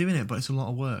enjoy doing it, but it's a lot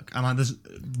of work. And there's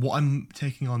what I'm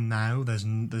taking on now. There's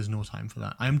no time for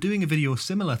that. I am doing a video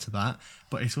similar to that,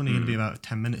 but it's only going to be about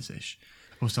 10 minutes ish,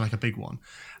 opposed to like a big one.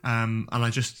 And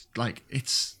I just like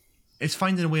it's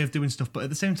finding a way of doing stuff, but at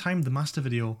the same time, the Master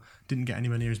video didn't get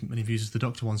anywhere near as many views as the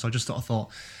Doctor one. So I just sort of thought,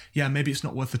 yeah, maybe it's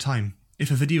not worth the time. If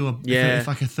a video, if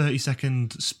like a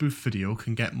 30-second spoof video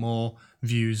can get more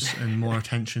views and more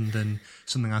attention than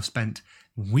something I've spent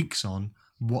weeks on,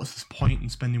 what's the point in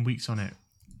spending weeks on it?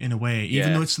 In a way,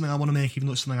 even though it's something I want to make, even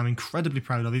though it's something I'm incredibly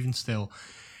proud of, even still,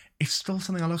 it's still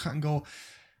something I look at and go,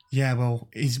 yeah, well,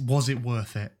 was it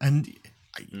worth it? And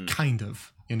kind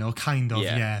of.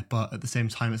 Yeah. But at the same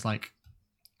time, it's like,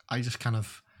 I should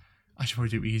probably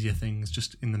do easier things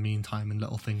just in the meantime and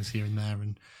little things here and there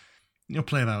and,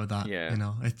 play about with that. Yeah.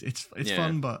 It's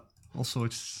fun, but also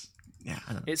it's, I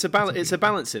don't know. It's a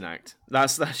balancing act.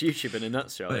 That's YouTube in a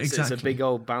nutshell. It's a big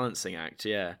old balancing act.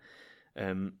 Yeah.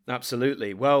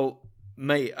 Absolutely. Well,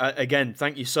 mate, again,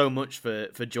 thank you so much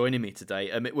for joining me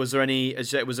today. Was there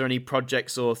any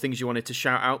projects or things you wanted to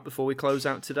shout out before we close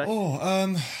out today?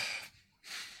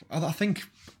 I think,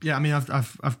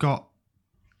 I've got,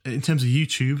 in terms of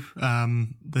YouTube,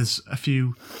 there's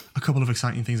a couple of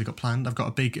exciting things I've got planned. I've got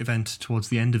a big event towards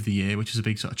the end of the year, which is a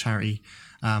big sort of charity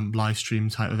live stream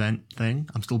type event thing.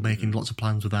 I'm still making lots of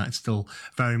plans with that. It's still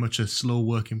very much a slow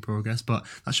work in progress, but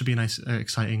that should be a nice,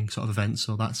 exciting sort of event.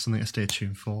 So that's something to stay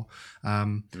tuned for.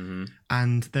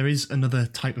 And there is another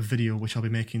type of video which I'll be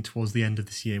making towards the end of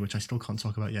this year, which I still can't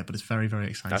talk about yet, but it's very, very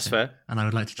exciting. That's fair. And I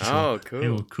would like to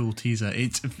just cool teaser.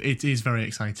 It is very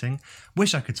exciting.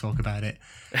 Wish I could talk about it.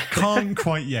 Can't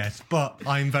quite yet, but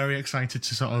I'm very excited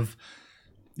to sort of,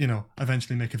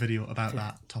 eventually make a video about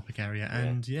that topic area.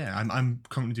 And I'm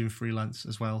currently doing freelance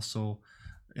as well, so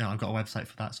I've got a website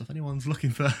for that. So if anyone's looking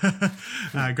for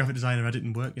graphic designer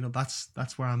editing work,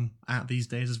 that's where I'm at these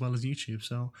days, as well as YouTube.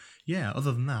 So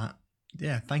other than that,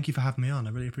 thank you for having me on. I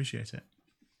really appreciate it.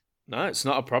 No, it's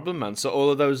not a problem, man. So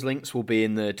all of those links will be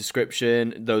in the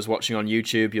description. Those watching on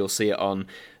YouTube, you'll see it on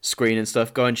screen and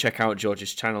stuff. Go and check out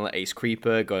George's channel at Ace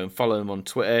Creeper. Go and follow him on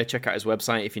Twitter. Check out his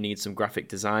website if you need some graphic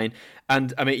design.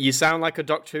 And, I mean, you sound like a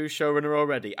Doctor Who showrunner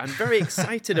already. I'm very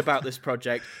excited about this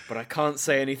project, but I can't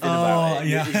say anything about it.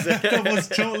 Yeah. That was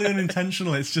totally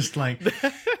unintentional. It's just like,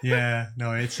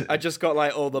 it's... I just got,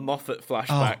 like, all the Moffat flashbacks.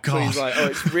 Oh, God. So he's like,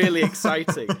 it's really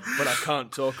exciting, but I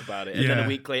can't talk about it. And then a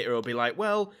week later, it'll be like,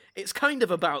 well, it's kind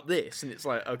of about this. And it's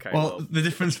like, okay, well, the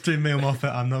difference between me and Moffat,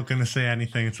 I'm not going to say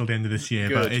anything until the end of this year.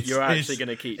 Good. But You're actually going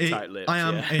to keep tight-lipped. I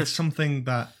am. Yeah. It's something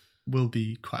that will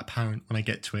be quite apparent when I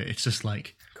get to it. It's just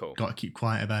like, got to keep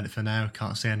quiet about it for now.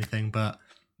 Can't say anything, but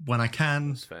when I can,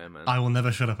 that's fair, man. I will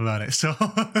never shut up about it. So,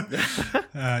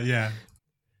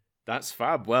 That's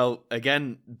fab. Well,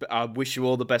 again, I wish you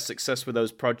all the best success with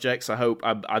those projects.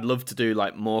 I'd love to do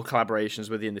like more collaborations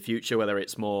with you in the future, whether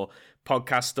it's more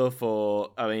podcast stuff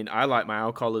or, I mean, I like my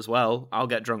alcohol as well. I'll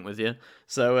get drunk with you.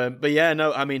 So,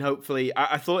 hopefully,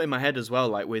 I thought in my head as well,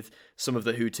 like with some of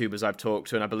the Who-tubers I've talked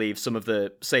to, and I believe some of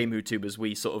the same Who-tubers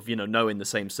we sort of, know in the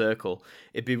same circle,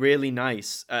 it'd be really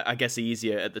nice, I guess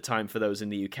easier at the time for those in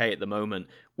the UK at the moment,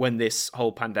 when this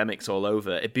whole pandemic's all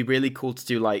over, it'd be really cool to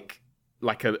do like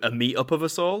a meetup of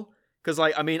us all. Because,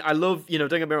 like, I mean, I love, don't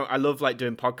get me wrong, I love, like,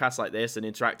 doing podcasts like this and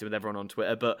interacting with everyone on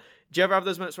Twitter, but do you ever have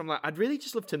those moments where I'm like, I'd really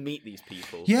just love to meet these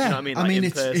people? Yeah. You know what I mean? Like,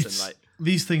 in person, it's, like...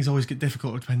 These things always get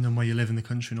difficult depending on where you live in the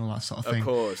country and all that sort of thing. Of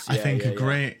course, I think a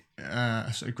great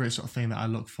sort of thing that I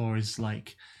look for is,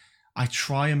 like, I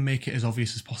try and make it as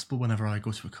obvious as possible whenever I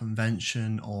go to a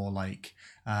convention or like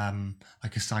a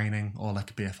signing or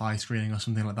like a BFI screening or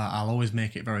something like that. I'll always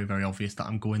make it very, very obvious that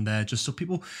I'm going there, just so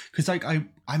people, because like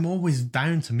I'm always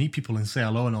down to meet people and say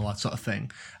hello and all that sort of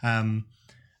thing.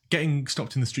 Getting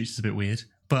stopped in the streets is a bit weird,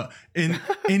 but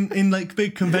in like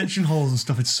big convention halls and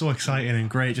stuff, it's so exciting and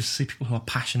great just to see people who are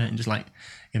passionate and just like,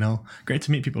 great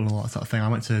to meet people and all that sort of thing. I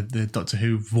went to the Doctor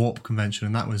Who Warp convention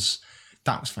and that was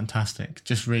fantastic.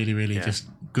 Just really, really just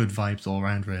good vibes all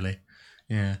around, really.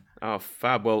 Yeah. Oh,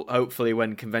 fab. Well, hopefully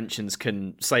when conventions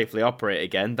can safely operate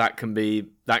again, that can be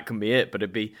it. But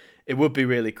it would be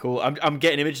really cool. I'm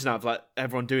getting images now of like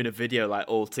everyone doing a video like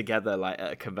all together like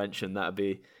at a convention. That'd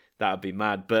be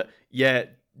mad. But yeah,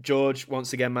 George,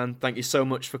 once again, man, thank you so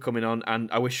much for coming on,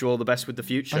 and I wish you all the best with the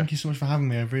future. Thank you so much for having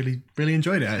me. I've really, really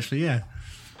enjoyed it, actually. Yeah.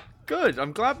 Good.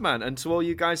 I'm glad, man. And to all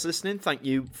you guys listening, thank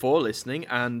you for listening.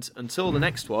 And until the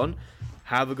next one,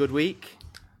 have a good week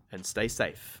and stay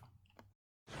safe.